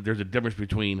understanding that there's a difference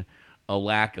between a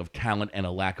lack of talent and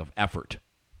a lack of effort,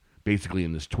 basically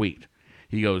in this tweet.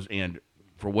 He goes, and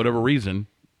for whatever reason,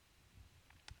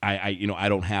 I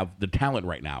don't have the talent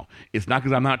right now. It's not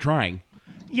because I'm not trying.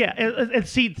 Yeah, and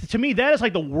see, to me, that is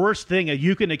like the worst thing that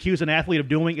you can accuse an athlete of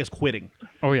doing is quitting.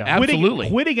 Oh yeah. Absolutely.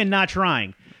 Quitting and not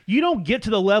trying. You don't get to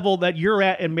the level that you're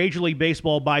at in Major League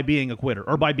Baseball by being a quitter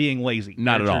or by being lazy.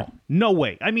 Not at all. No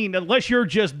way. I mean, unless you're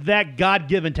just that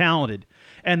God-given talented.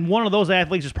 And one of those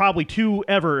athletes is probably two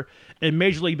ever in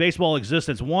Major League Baseball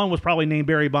existence. One was probably named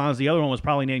Barry Bonds. The other one was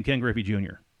probably named Ken Griffey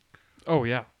Jr. Oh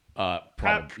yeah.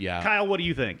 Probably, yeah. Kyle, what do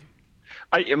you think?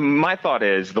 My thought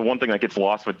is the one thing that gets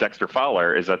lost with Dexter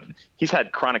Fowler is that he's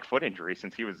had chronic foot injury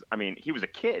since he was a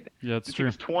kid. Yeah, that's since true. He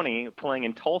was 20 playing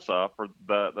in Tulsa for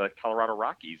the Colorado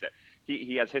Rockies.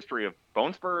 He has history of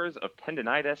bone spurs, of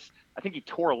tendonitis. I think he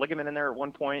tore a ligament in there at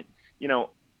one point.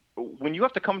 When you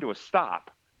have to come to a stop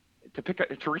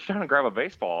to reach down and grab a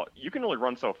baseball, you can only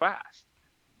run so fast.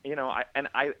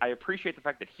 I appreciate the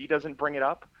fact that he doesn't bring it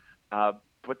up,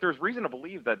 but there's reason to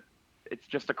believe that it's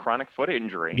just a chronic foot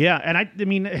injury. Yeah, and I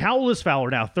mean, how old is Fowler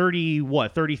now?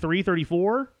 33,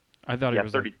 34? I thought he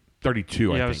was 30. 32, Yeah,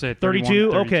 I I would think. say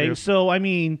 32? 32. Okay, so I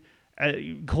mean,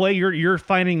 Clay, you're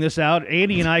finding this out.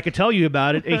 Andy and I could tell you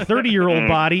about it. A 30-year-old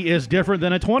body is different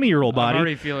than a 20-year-old body. I'm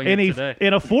already feeling and it today.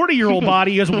 And a 40-year-old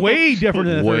body is way different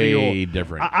than a 30-year-old. Way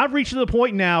different. I've reached to the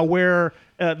point now where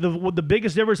the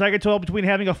biggest difference I can tell between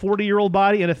having a 40-year-old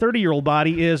body and a 30-year-old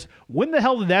body is when the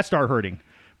hell did that start hurting?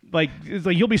 It's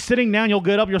like you'll be sitting down, you'll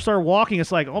get up, you'll start walking.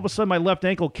 It's like all of a sudden my left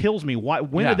ankle kills me. Why?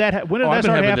 When did that? When did that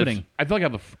start happening? I feel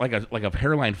like I have a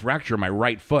hairline fracture in my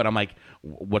right foot. I'm like,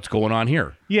 what's going on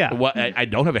here? Yeah. I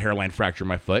don't have a hairline fracture in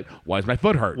my foot. Why does my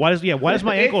foot hurt? Why does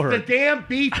my ankle hurt? It's the damn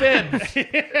B-fibs.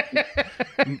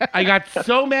 I got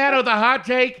so mad at the hot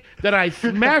take that I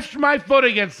smashed my foot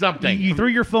against something. You threw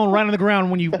your phone right on the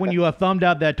ground when you thumbed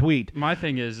out that tweet. My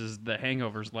thing is the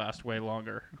hangovers last way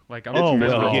longer. Like I'm Oh,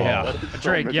 miserable. well, yeah. I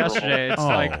drank yesterday. It's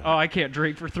like, I can't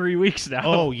drink for 3 weeks now.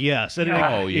 Oh yes, and it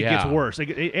gets yeah. worse.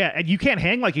 And you can't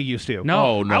hang like you used to. No.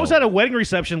 Oh, no. I was at a wedding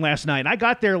reception last night, and I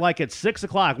got there like at 6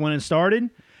 o'clock when it started.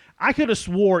 I could have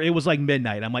swore it was like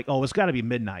midnight. I'm like, oh, it's got to be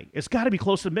midnight. It's got to be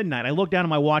close to midnight. I looked down at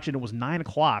my watch, and it was 9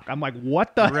 o'clock. I'm like,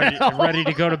 what the hell? ready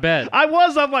to go to bed. I'm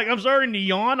starting to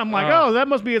yawn. I'm like, that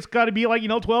must be, it's got to be like,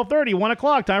 12:30, 1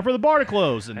 o'clock, time for the bar to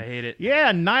close. And I hate it.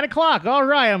 Yeah, 9 o'clock. All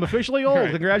right, I'm officially old.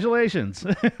 Congratulations.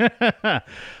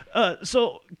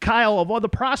 So, Kyle, of all the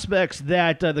prospects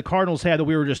that the Cardinals had that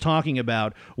we were just talking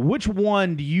about, which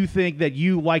one do you think that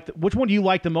you like? Which one do you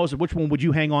like the most, and which one would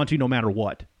you hang on to no matter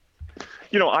what?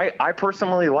 I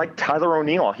personally like Tyler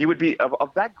O'Neill. He would be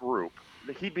of that group.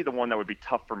 he'd be the one that would be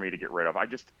tough for me to get rid of.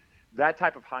 That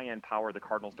type of high-end power, the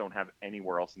Cardinals don't have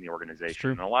anywhere else in the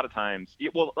organization. And a lot of times,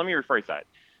 well, let me rephrase that.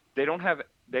 They don't have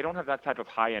that type of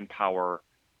high-end power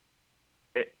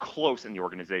close in the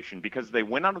organization because they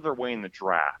went out of their way in the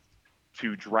draft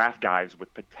to draft guys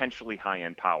with potentially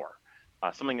high-end power,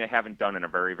 something they haven't done in a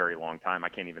very, very long time. I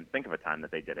can't even think of a time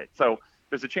that they did it. So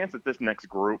there's a chance that this next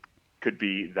group could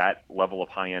be that level of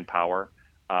high-end power.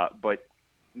 But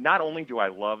not only do I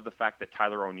love the fact that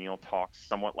Tyler O'Neill talks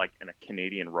somewhat like a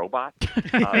Canadian robot,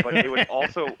 but it would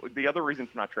also, the other reason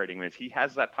for not trading him is he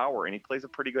has that power and he plays a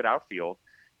pretty good outfield.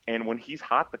 And when he's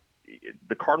hot,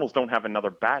 the Cardinals don't have another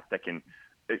bat that can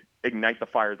ignite the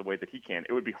fire the way that he can.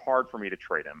 It would be hard for me to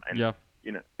trade him. And,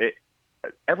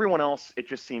 everyone else, it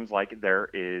just seems like there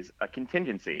is a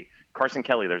contingency. Carson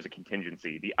Kelly, there's a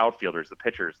contingency. The outfielders, the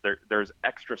pitchers, there's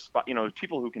extra spot. There's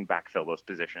people who can backfill those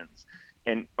positions.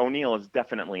 And O'Neill is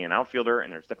definitely an outfielder,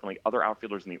 and there's definitely other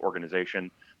outfielders in the organization,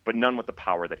 but none with the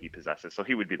power that he possesses. So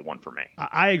he would be the one for me.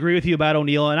 I agree with you about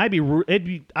O'Neill, and I'd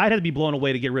have to be blown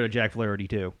away to get rid of Jack Flaherty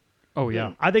too. Oh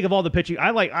yeah, I think of all the pitching,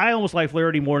 I almost like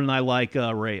Flaherty more than I like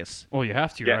Reis. Well, you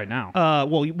have to right now.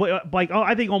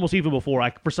 I think almost even before.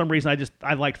 For some reason,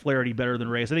 I liked Flaherty better than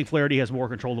Reis. I think Flaherty has more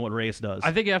control than what Reis does.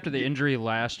 I think after the injury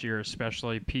last year,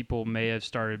 especially, people may have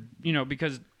started,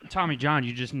 because Tommy John,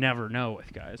 you just never know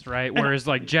with guys, right? Whereas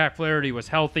like Jack Flaherty was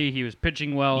healthy, he was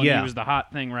pitching well, and he was the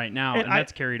hot thing right now, and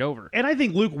that's carried over. And I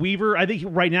think Luke Weaver,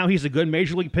 right now he's a good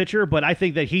major league pitcher, but I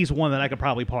think that he's one that I could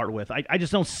probably part with. I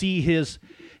just don't see his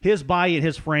body and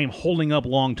his frame holding up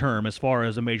long term as far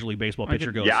as a Major League Baseball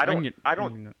pitcher goes. Yeah,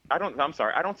 I'm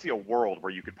sorry. I don't see a world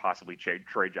where you could possibly trade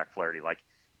Jack Flaherty like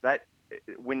that.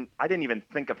 When I didn't even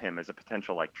think of him as a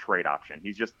potential trade option.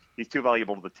 He's too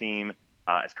valuable to the team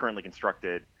as currently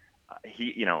constructed.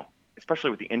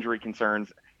 Especially with the injury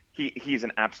concerns, he's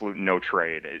an absolute no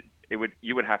trade.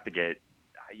 You'd have to get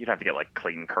like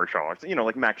Clayton Kershaw or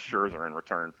like Max Scherzer in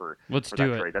return for that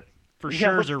trade. That's for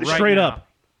Scherzer right straight now. up.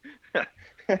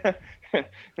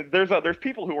 There's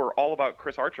people who are all about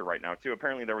Chris Archer right now too.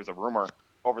 Apparently there was a rumor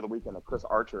over the weekend that Chris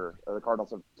Archer, the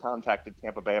Cardinals have contacted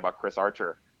Tampa Bay about Chris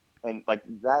Archer, and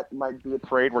that might be a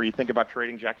trade where you think about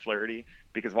trading Jack Flaherty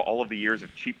because of all of the years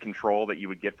of cheap control that you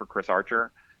would get for Chris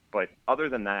Archer. But other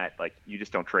than that, you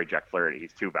just don't trade Jack Flaherty.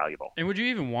 He's too valuable. And would you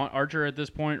even want Archer at this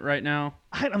point right now?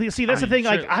 See, that's the thing.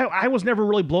 I was never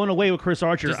really blown away with Chris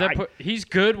Archer. He's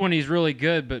good when he's really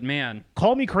good, but man.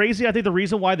 Call me crazy. I think the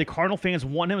reason why the Cardinal fans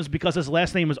want him is because his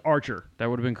last name is Archer. That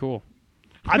would have been cool.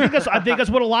 I think that's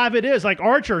what a lot of it is.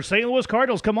 Archer, St. Louis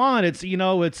Cardinals, come on. It's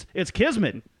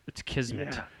Kismet. It's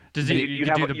Kismet. Yeah. Does you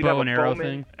do the bow and arrow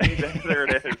thing? There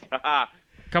it is.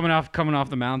 Coming off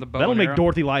the mound, the bow That'll and make arrow.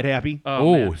 Dorothy Light happy.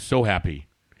 Oh, so happy.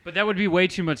 But that would be way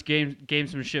too much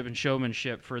gamesmanship and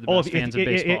showmanship for the best fans of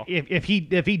baseball. If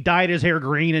he dyed his hair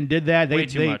green and did that,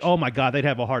 oh my God, they'd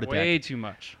have a heart attack. Way too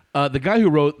much. The guy who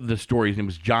wrote the story, his name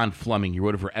was John Fleming. He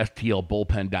wrote it for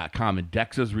STLbullpen.com, and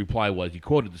Dex's reply was, he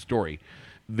quoted the story,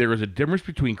 "There is a difference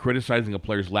between criticizing a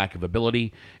player's lack of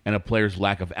ability and a player's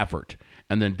lack of effort."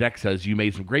 And then Dex says, "You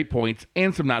made some great points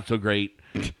and some not so great,"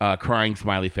 crying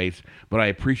smiley face, "but I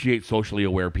appreciate socially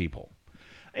aware people."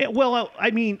 Well,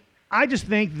 I just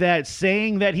think that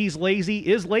saying that he's lazy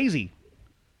is lazy.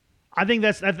 I think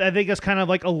that's kind of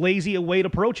like a lazy way to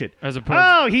approach it. As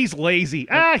opposed, he's lazy.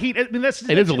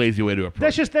 It is a lazy way to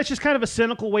approach. That's just kind of a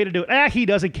cynical way to do it. He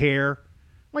doesn't care.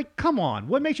 Come on,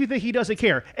 what makes you think he doesn't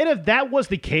care? And if that was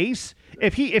the case,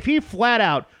 if he flat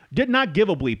out did not give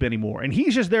a bleep anymore, and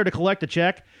he's just there to collect a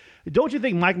check, don't you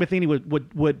think Mike Matheny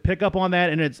would pick up on that?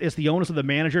 And it's the onus of the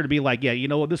manager to be like, yeah, you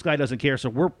know what, this guy doesn't care, so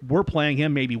we're playing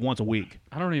him maybe once a week.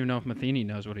 I don't even know if Matheny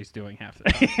knows what he's doing half the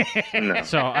time. No.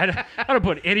 So I don't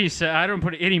put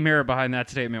any merit behind that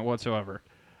statement whatsoever.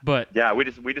 But yeah, we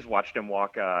just watched him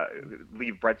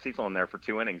leave Brett Cecil in there for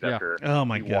 2 innings after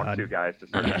he walked 2 guys to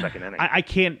start the second inning. I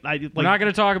can't. We're not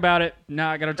going to talk about it.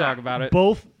 Not going to talk about it.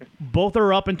 Both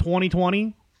are up in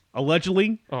 2020.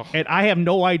 Allegedly, and I have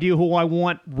no idea who I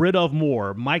want rid of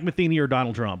more, Mike Matheny or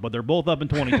Donald Trump, but they're both up in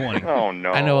 2020. Oh,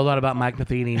 no. I know a lot about Mike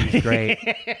Matheny. He's great.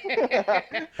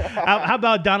 How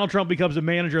about Donald Trump becomes the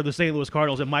manager of the St. Louis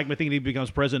Cardinals and Mike Matheny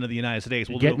becomes president of the United States?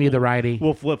 Get me the righty.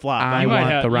 We'll flip-flop. I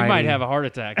want the righty. You might have a heart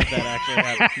attack if that actually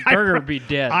happens. Burger would be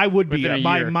dead. I would be. within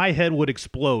a year. My head would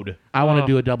explode. I want to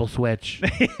do a double switch.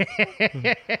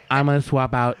 I'm going to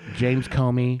swap out James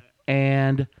Comey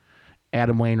and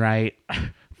Adam Wainwright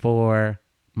for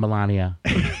Melania.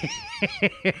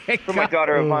 For my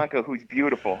daughter Ivanka, who's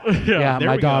beautiful. Yeah,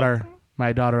 my daughter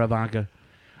Ivanka.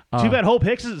 Too bad Hope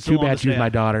Hicks isn't still Too on the bad she's staff. my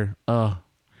daughter.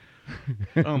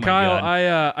 Oh my Kyle,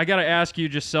 God. I got to ask you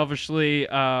just selfishly.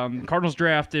 Cardinals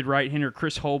drafted right-hander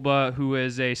Chris Holba, who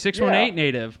is a 618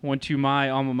 native. Went to my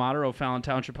alma mater, O'Fallon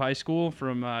Township High School,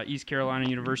 from East Carolina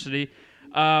University.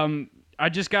 I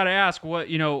just got to ask, what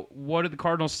did the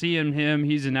Cardinals see in him?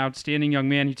 He's an outstanding young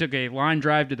man. He took a line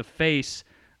drive to the face,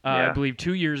 I believe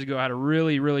 2 years ago. Had a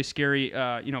really, really scary,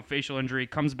 facial injury.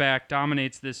 Comes back,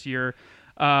 dominates this year.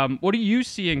 What do you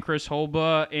see in Chris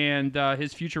Holba and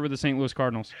his future with the St. Louis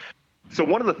Cardinals? So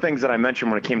one of the things that I mentioned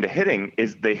when it came to hitting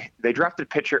is they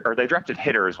drafted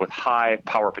hitters with high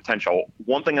power potential.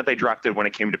 One thing that they drafted when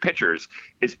it came to pitchers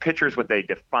is pitchers with a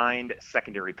defined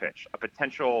secondary pitch, a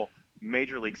potential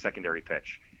major league secondary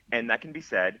pitch, and that can be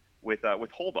said with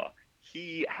Holba.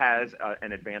 He has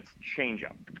an advanced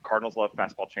changeup. The Cardinals love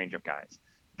fastball changeup guys.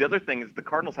 The other thing is the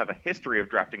Cardinals have a history of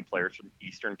drafting players from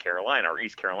East Carolina.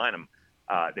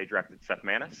 They drafted Seth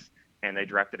Manis, and they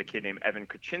drafted a kid named Evan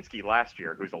Kuczynski last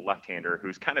year, who's a left-hander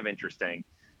who's kind of interesting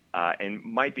and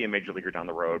might be a major leaguer down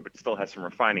the road, but still has some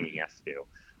refining he has to do.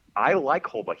 I like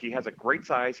Holba. He has a great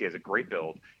size. He has a great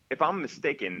build. If I'm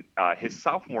mistaken, his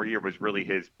sophomore year was really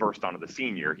his burst onto the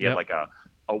senior. He had like a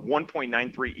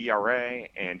 1.93 ERA,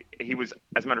 and he was,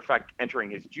 as a matter of fact,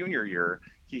 entering his junior year,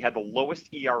 he had the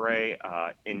lowest ERA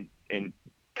in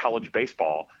college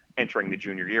baseball entering the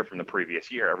junior year from the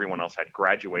previous year. Everyone else had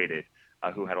graduated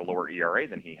who had a lower ERA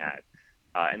than he had.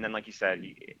 And then, like you said,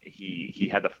 he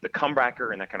had the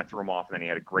comebacker, and that kind of threw him off, and then he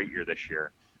had a great year this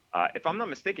year. If I'm not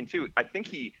mistaken, too, I think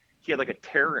he had like a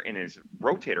tear in his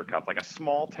rotator cuff, like a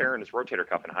small tear in his rotator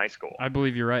cuff in high school. I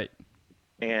believe you're right.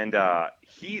 And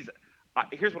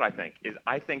here's what I think is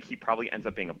I think he probably ends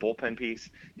up being a bullpen piece.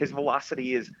 His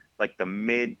velocity is like the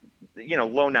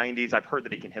low 90s. I've heard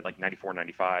that he can hit like 94,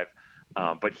 95,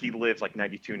 but he lives like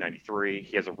 92, 93.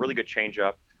 He has a really good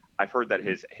changeup. I've heard that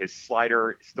his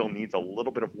slider still needs a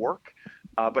little bit of work.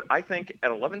 But I think at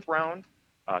 11th round,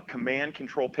 command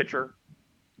control pitcher,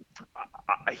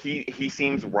 he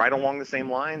seems right along the same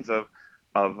lines of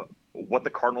what the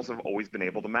Cardinals have always been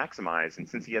able to maximize. And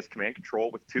since he has command control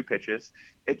with two pitches,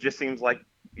 it just seems like,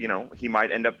 he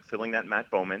might end up filling that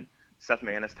Matt Bowman, Seth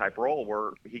Manis type role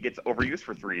where he gets overused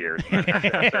for 3 years.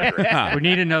 We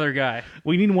need another guy.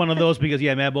 We need one of those because,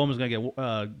 Matt Bowman's going to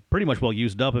get pretty much well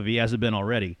used up if he hasn't been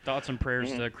already. Thoughts and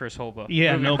prayers to Chris Holba.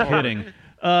 Yeah, no kidding.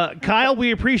 Kyle, we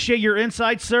appreciate your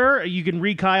insights, sir. You can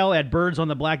read Kyle at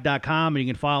birdsontheblack.com, and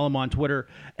you can follow him on Twitter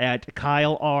at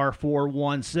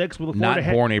KyleR416. We look forward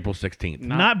Not born April 16th.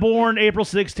 Not born April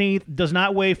 16th, does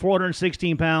not weigh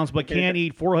 416 pounds, but can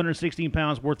eat 416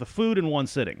 pounds worth of food in one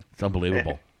sitting. It's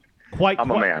unbelievable.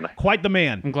 I'm a man. Quite the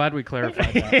man. I'm glad we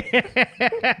clarified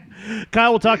that.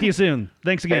 Kyle, we'll talk to you soon.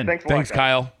 Thanks again. Hey, Thanks,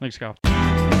 Kyle. Thanks, Kyle.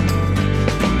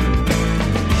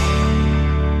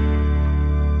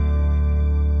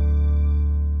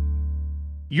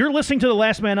 You're listening to the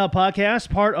Last Man Up podcast,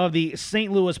 part of the St.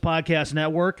 Louis Podcast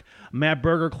Network. Matt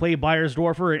Berger, Clay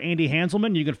Beiersdorfer, and Andy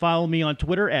Hanselman. You can follow me on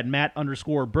Twitter at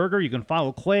Matt_Berger. You can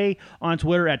follow Clay on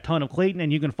Twitter at Ton of Clayton,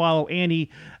 and you can follow Andy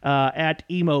at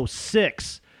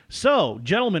Emo6. So,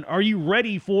 gentlemen, are you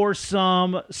ready for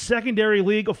some secondary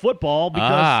league of football?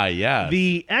 Because yes.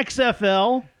 The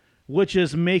XFL, which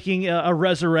is making a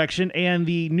resurrection, and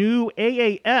the new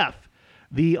AAF,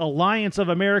 the Alliance of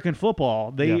American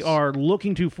Football, they are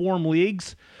looking to form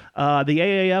leagues. The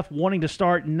AAF wanting to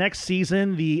start next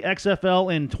season. The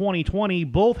XFL in 2020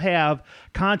 both have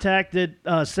contacted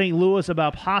St. Louis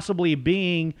about possibly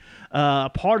being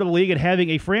part of the league and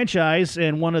having a franchise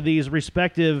in one of these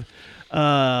respective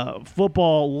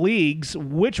football leagues.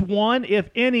 Which one, if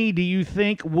any, do you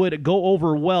think would go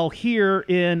over well here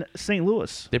in St.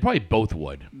 Louis? They probably both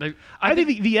would. I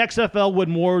think the XFL would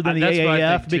more than the that's what I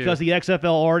AAF think, too. because the XFL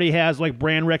already has like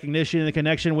brand recognition and the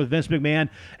connection with Vince McMahon.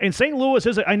 And St. Louis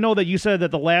is. I know that you said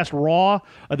that the last Raw,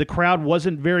 the crowd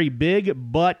wasn't very big,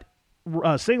 but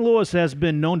St. Louis has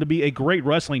been known to be a great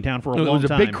wrestling town for a long time. It was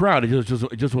a big crowd. It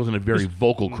just wasn't a very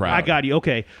vocal crowd. I got you.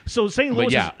 Okay. So St.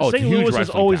 Louis, St. Louis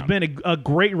has always been a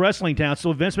great wrestling town.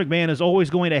 So Vince McMahon is always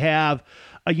going to have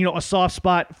a soft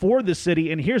spot for the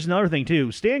city. And here's another thing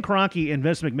too. Stan Kroenke and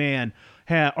Vince McMahon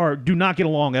do not get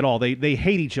along at all. They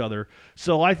hate each other.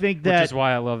 So I think that which is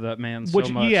why I love that man so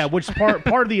much. Yeah, which is part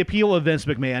of the appeal of Vince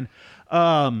McMahon.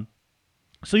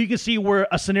 So you can see where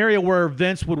a scenario where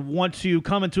Vince would want to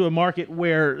come into a market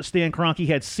where Stan Kroenke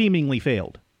had seemingly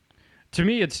failed. To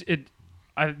me,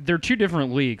 they're two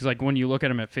different leagues. Like when you look at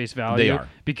them at face value, they are,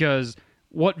 because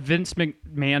what Vince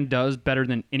McMahon does better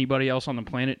than anybody else on the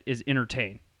planet is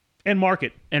entertain. And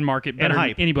market better and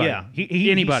hype. than anybody.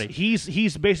 Yeah, anybody.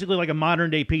 He's basically like a modern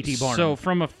day P.T. Barnum. So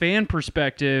from a fan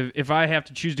perspective, if I have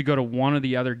to choose to go to one or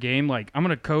the other game, like I'm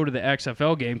going to go to the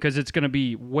XFL game because it's going to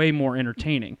be way more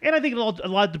entertaining. And I think a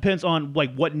lot depends on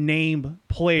like what name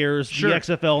players the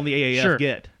XFL and the AAF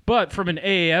get. But from an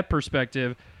AAF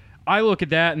perspective, I look at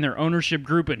that and their ownership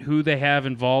group and who they have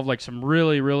involved, like some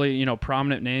really, really,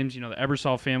 prominent names, the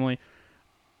Ebersol family.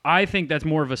 I think that's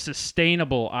more of a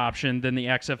sustainable option than the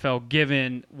XFL,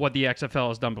 given what the XFL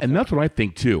has done before. And that's what I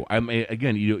think too. I mean,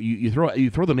 again, you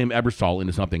throw the name Ebersol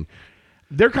into something.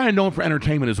 They're kind of known for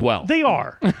entertainment as well. They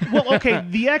are. Well, okay,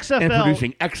 the XFL... and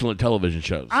producing excellent television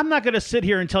shows. I'm not going to sit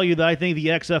here and tell you that I think the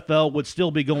XFL would still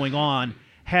be going on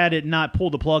had it not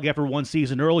pulled the plug after one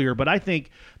season earlier, but I think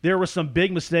there were some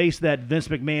big mistakes that Vince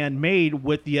McMahon made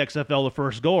with the XFL the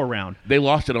first go-around. They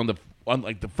lost it on the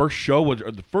first show, or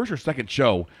the first or second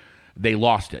show, they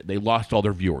lost it. They lost all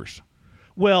their viewers.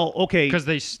 Well, okay. Because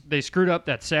they screwed up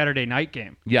that Saturday night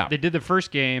game. Yeah. They did the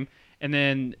first game, and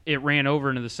then it ran over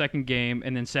into the second game,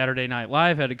 and then Saturday Night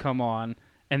Live had to come on,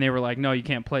 and they were like, no, you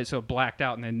can't play, so it blacked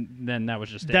out, and then that was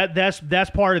just it. That's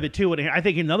part of it, too. And I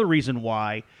think another reason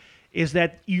why is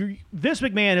that Vince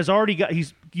McMahon has already got,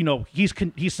 he's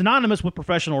synonymous with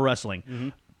professional wrestling. Mm-hmm.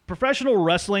 Professional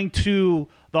wrestling to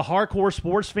the hardcore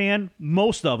sports fan,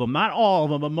 most of them, not all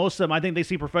of them, but most of them, I think they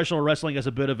see professional wrestling as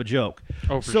a bit of a joke.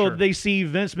 Oh, for so sure. they see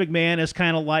Vince McMahon as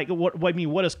kind of like what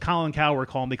does Colin Cowherd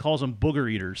call them? He calls them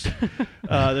booger eaters,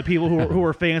 the people who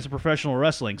are fans of professional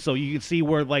wrestling. So you can see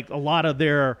where like a lot of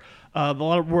where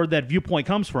that viewpoint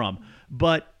comes from.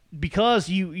 But because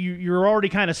you're already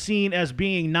kind of seen as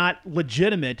being not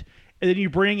legitimate, and then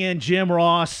you bring in Jim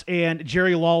Ross and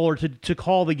Jerry Lawler to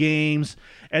call the games.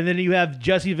 And then you have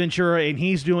Jesse Ventura, and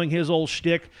he's doing his old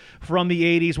shtick from the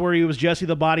 80s where he was Jesse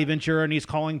the Body Ventura, and he's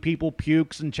calling people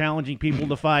pukes and challenging people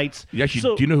to fights. Do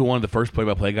you know who one of the first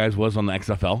play-by-play guys was on the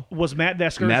XFL? Was Matt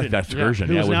Vasgersian. Matt Vasgersian.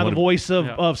 Who's now the voice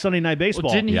of Sunday Night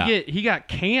Baseball. Well, didn't he got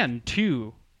canned,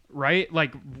 too? Right,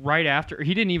 like right after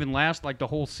he didn't even last like the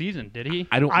whole season, did he?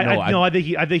 I don't know. I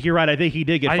think you're right. I think he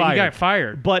did get fired. He got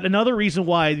fired. But another reason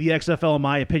why the XFL, in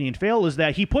my opinion, failed is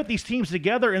that he put these teams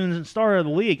together and then started the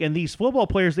league, and these football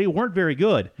players, they weren't very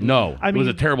good. No, it was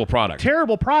a terrible product.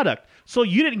 Terrible product. So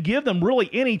you didn't give them really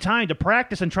any time to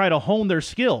practice and try to hone their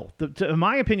skill. In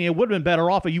my opinion, it would have been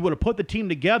better off if you would have put the team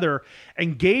together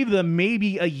and gave them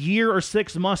maybe a year or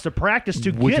 6 months to practice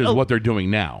which is what they're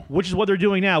doing now. Which is what they're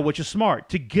doing now, which is smart.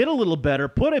 To get a little better,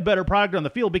 put a better product on the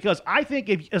field, because I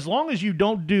think as long as you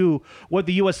don't do what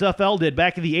the USFL did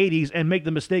back in the 80s and make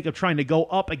the mistake of trying to go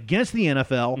up against the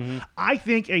NFL, I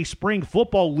think a spring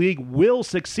football league will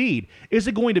succeed. Is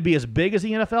it going to be as big as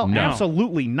the NFL? No.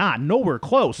 Absolutely not. Nowhere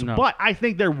close. No. But I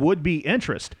think there would be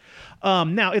interest.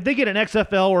 Now, if they get an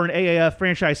XFL or an AAF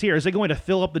franchise here, is it going to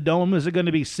fill up the dome? Is it going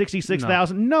to be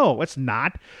 66,000? No, it's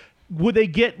not. Would they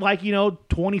get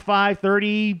 25,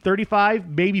 30, 35,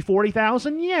 maybe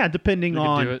 40,000? Yeah, depending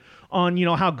on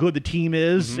how good the team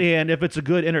is and if it's a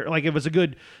good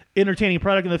entertaining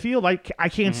product in the field. I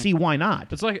can't see why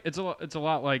not. It's a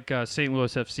lot like St.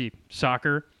 Louis FC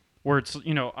soccer, where it's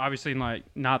obviously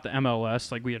not the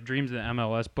MLS. Like we have dreams of the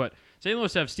MLS, but St.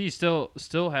 Louis FC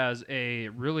still has a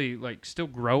really still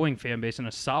growing fan base and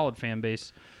a solid fan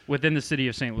base within the city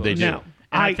of St. Louis. They do. Now,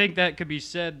 I think that could be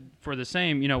said for the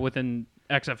same, within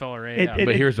XFL or AAF.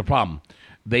 But here's the problem.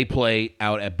 They play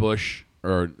out at Busch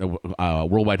or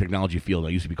Worldwide Technology Field.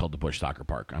 It used to be called the Busch Soccer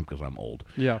Park because I'm old.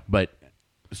 Yeah. But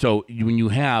so when you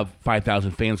have 5,000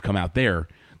 fans come out there,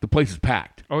 the place is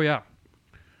packed. Oh, yeah.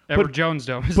 Edward Jones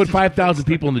Dome. Put 5,000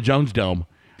 people in the Jones Dome.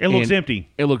 It looks empty.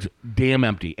 It looks damn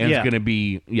empty. And it's going to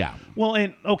be, Well,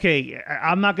 and okay,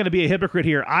 I'm not going to be a hypocrite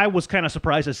here. I was kind of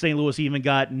surprised that St. Louis even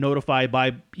got notified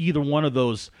by either one of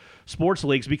those sports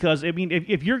leagues because, I mean,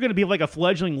 if you're going to be like a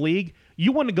fledgling league,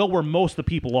 you want to go where most of the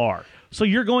people are. So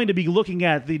you're going to be looking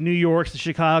at the New Yorks, the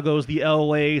Chicagos, the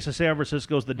LAs, the San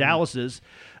Franciscos, the Dallases.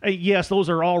 Yes, those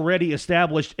are already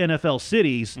established NFL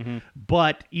cities,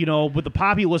 but, with the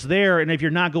populace there, and if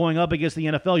you're not going up against the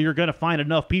NFL, you're going to find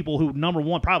enough people who, number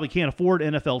one, probably can't afford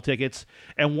NFL tickets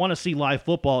and want to see live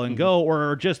football and go,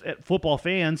 or are just football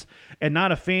fans and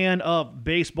not a fan of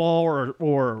baseball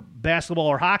or basketball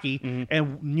or hockey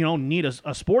and, need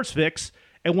a sports fix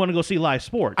and want to go see live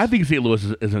sports. I think St. Louis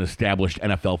is an established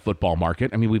NFL football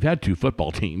market. I mean, we've had 2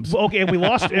 football teams. Okay, and we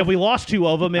lost 2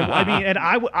 of them. And,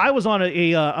 I was on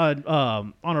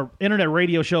an internet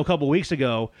radio show a couple weeks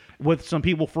ago with some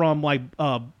people from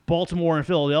Baltimore and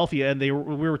Philadelphia, and we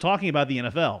were talking about the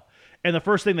NFL. And the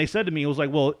first thing they said to me was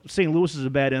well, St. Louis is a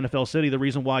bad NFL city. The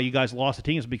reason why you guys lost the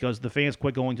team is because the fans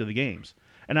quit going to the games.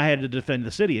 and I had to defend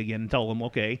the city again and tell them,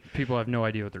 okay, People have no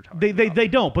idea what they're talking about. they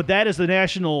don't, but that is the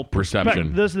national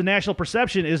Perception. This is the national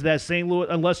perception is that St. Louis,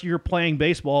 unless you're playing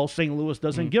baseball, St. Louis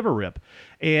doesn't give a rip.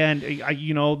 And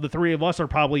the three of us are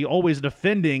probably always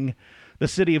defending the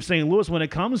city of St. Louis when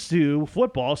it comes to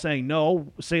football, saying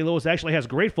no, St. Louis actually has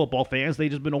great football fans. They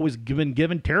just been always given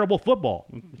terrible football,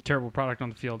 Terrible product on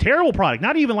the field. terrible product.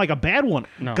 Not even like a bad one.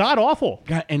 No. God awful.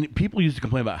 God, and people used to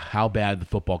complain about how bad the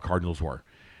football Cardinals were.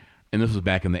 And this was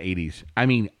back in the 80s. I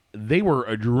mean, they were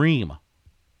a dream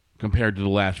compared to the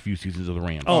last few seasons of the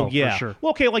Rams. Oh, for yeah. sure. Well,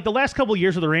 okay, like the last couple of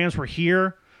years of the Rams were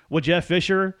here with Jeff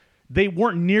Fisher. They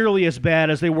weren't nearly as bad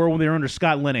as they were when they were under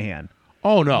Scott Linehan.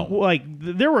 Oh, no. Like,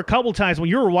 there were a couple times when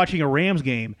you were watching a Rams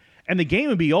game, and the game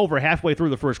would be over halfway through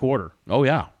the first quarter. Oh,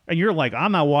 yeah. And you're like,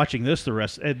 I'm not watching this the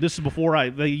rest. This is before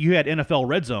you had NFL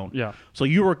Red Zone. Yeah. So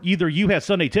you were either you had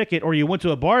Sunday Ticket, or you went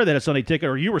to a bar that had Sunday Ticket,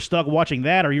 or you were stuck watching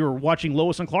that, or you were watching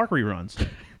Lois and Clark reruns.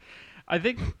 I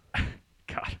think,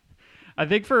 God, I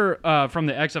think for from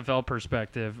the XFL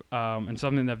perspective, and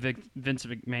something that Vince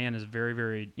McMahon is very,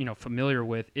 very familiar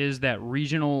with is that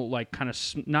regional, like kind of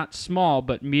not small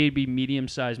but maybe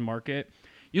medium-sized market.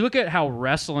 You look at how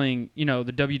wrestling, the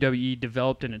WWE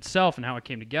developed in itself and how it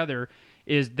came together.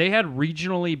 Is they had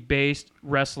regionally based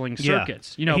wrestling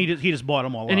circuits. Yeah. He just bought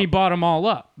them all up. And he bought them all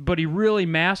up. But he really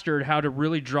mastered how to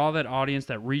really draw that audience,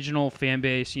 that regional fan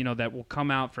base, that will come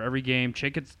out for every game.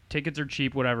 Tickets are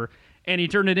cheap, whatever. And he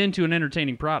turned it into an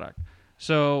entertaining product.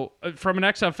 So from an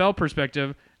XFL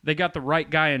perspective, they got the right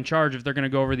guy in charge if they're going to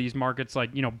go over these markets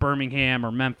like, Birmingham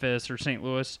or Memphis or St.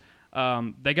 Louis.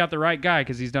 They got the right guy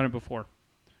because he's done it before.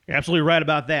 You're absolutely right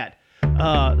about that.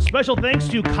 Special thanks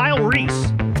to Kyle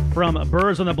Reis from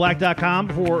birdsontheblack.com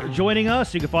for joining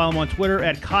us. You can follow him on Twitter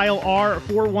at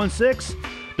KyleR416.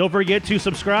 Don't forget to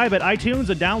subscribe at iTunes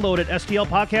and download at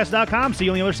stlpodcast.com. See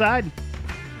you on the other side.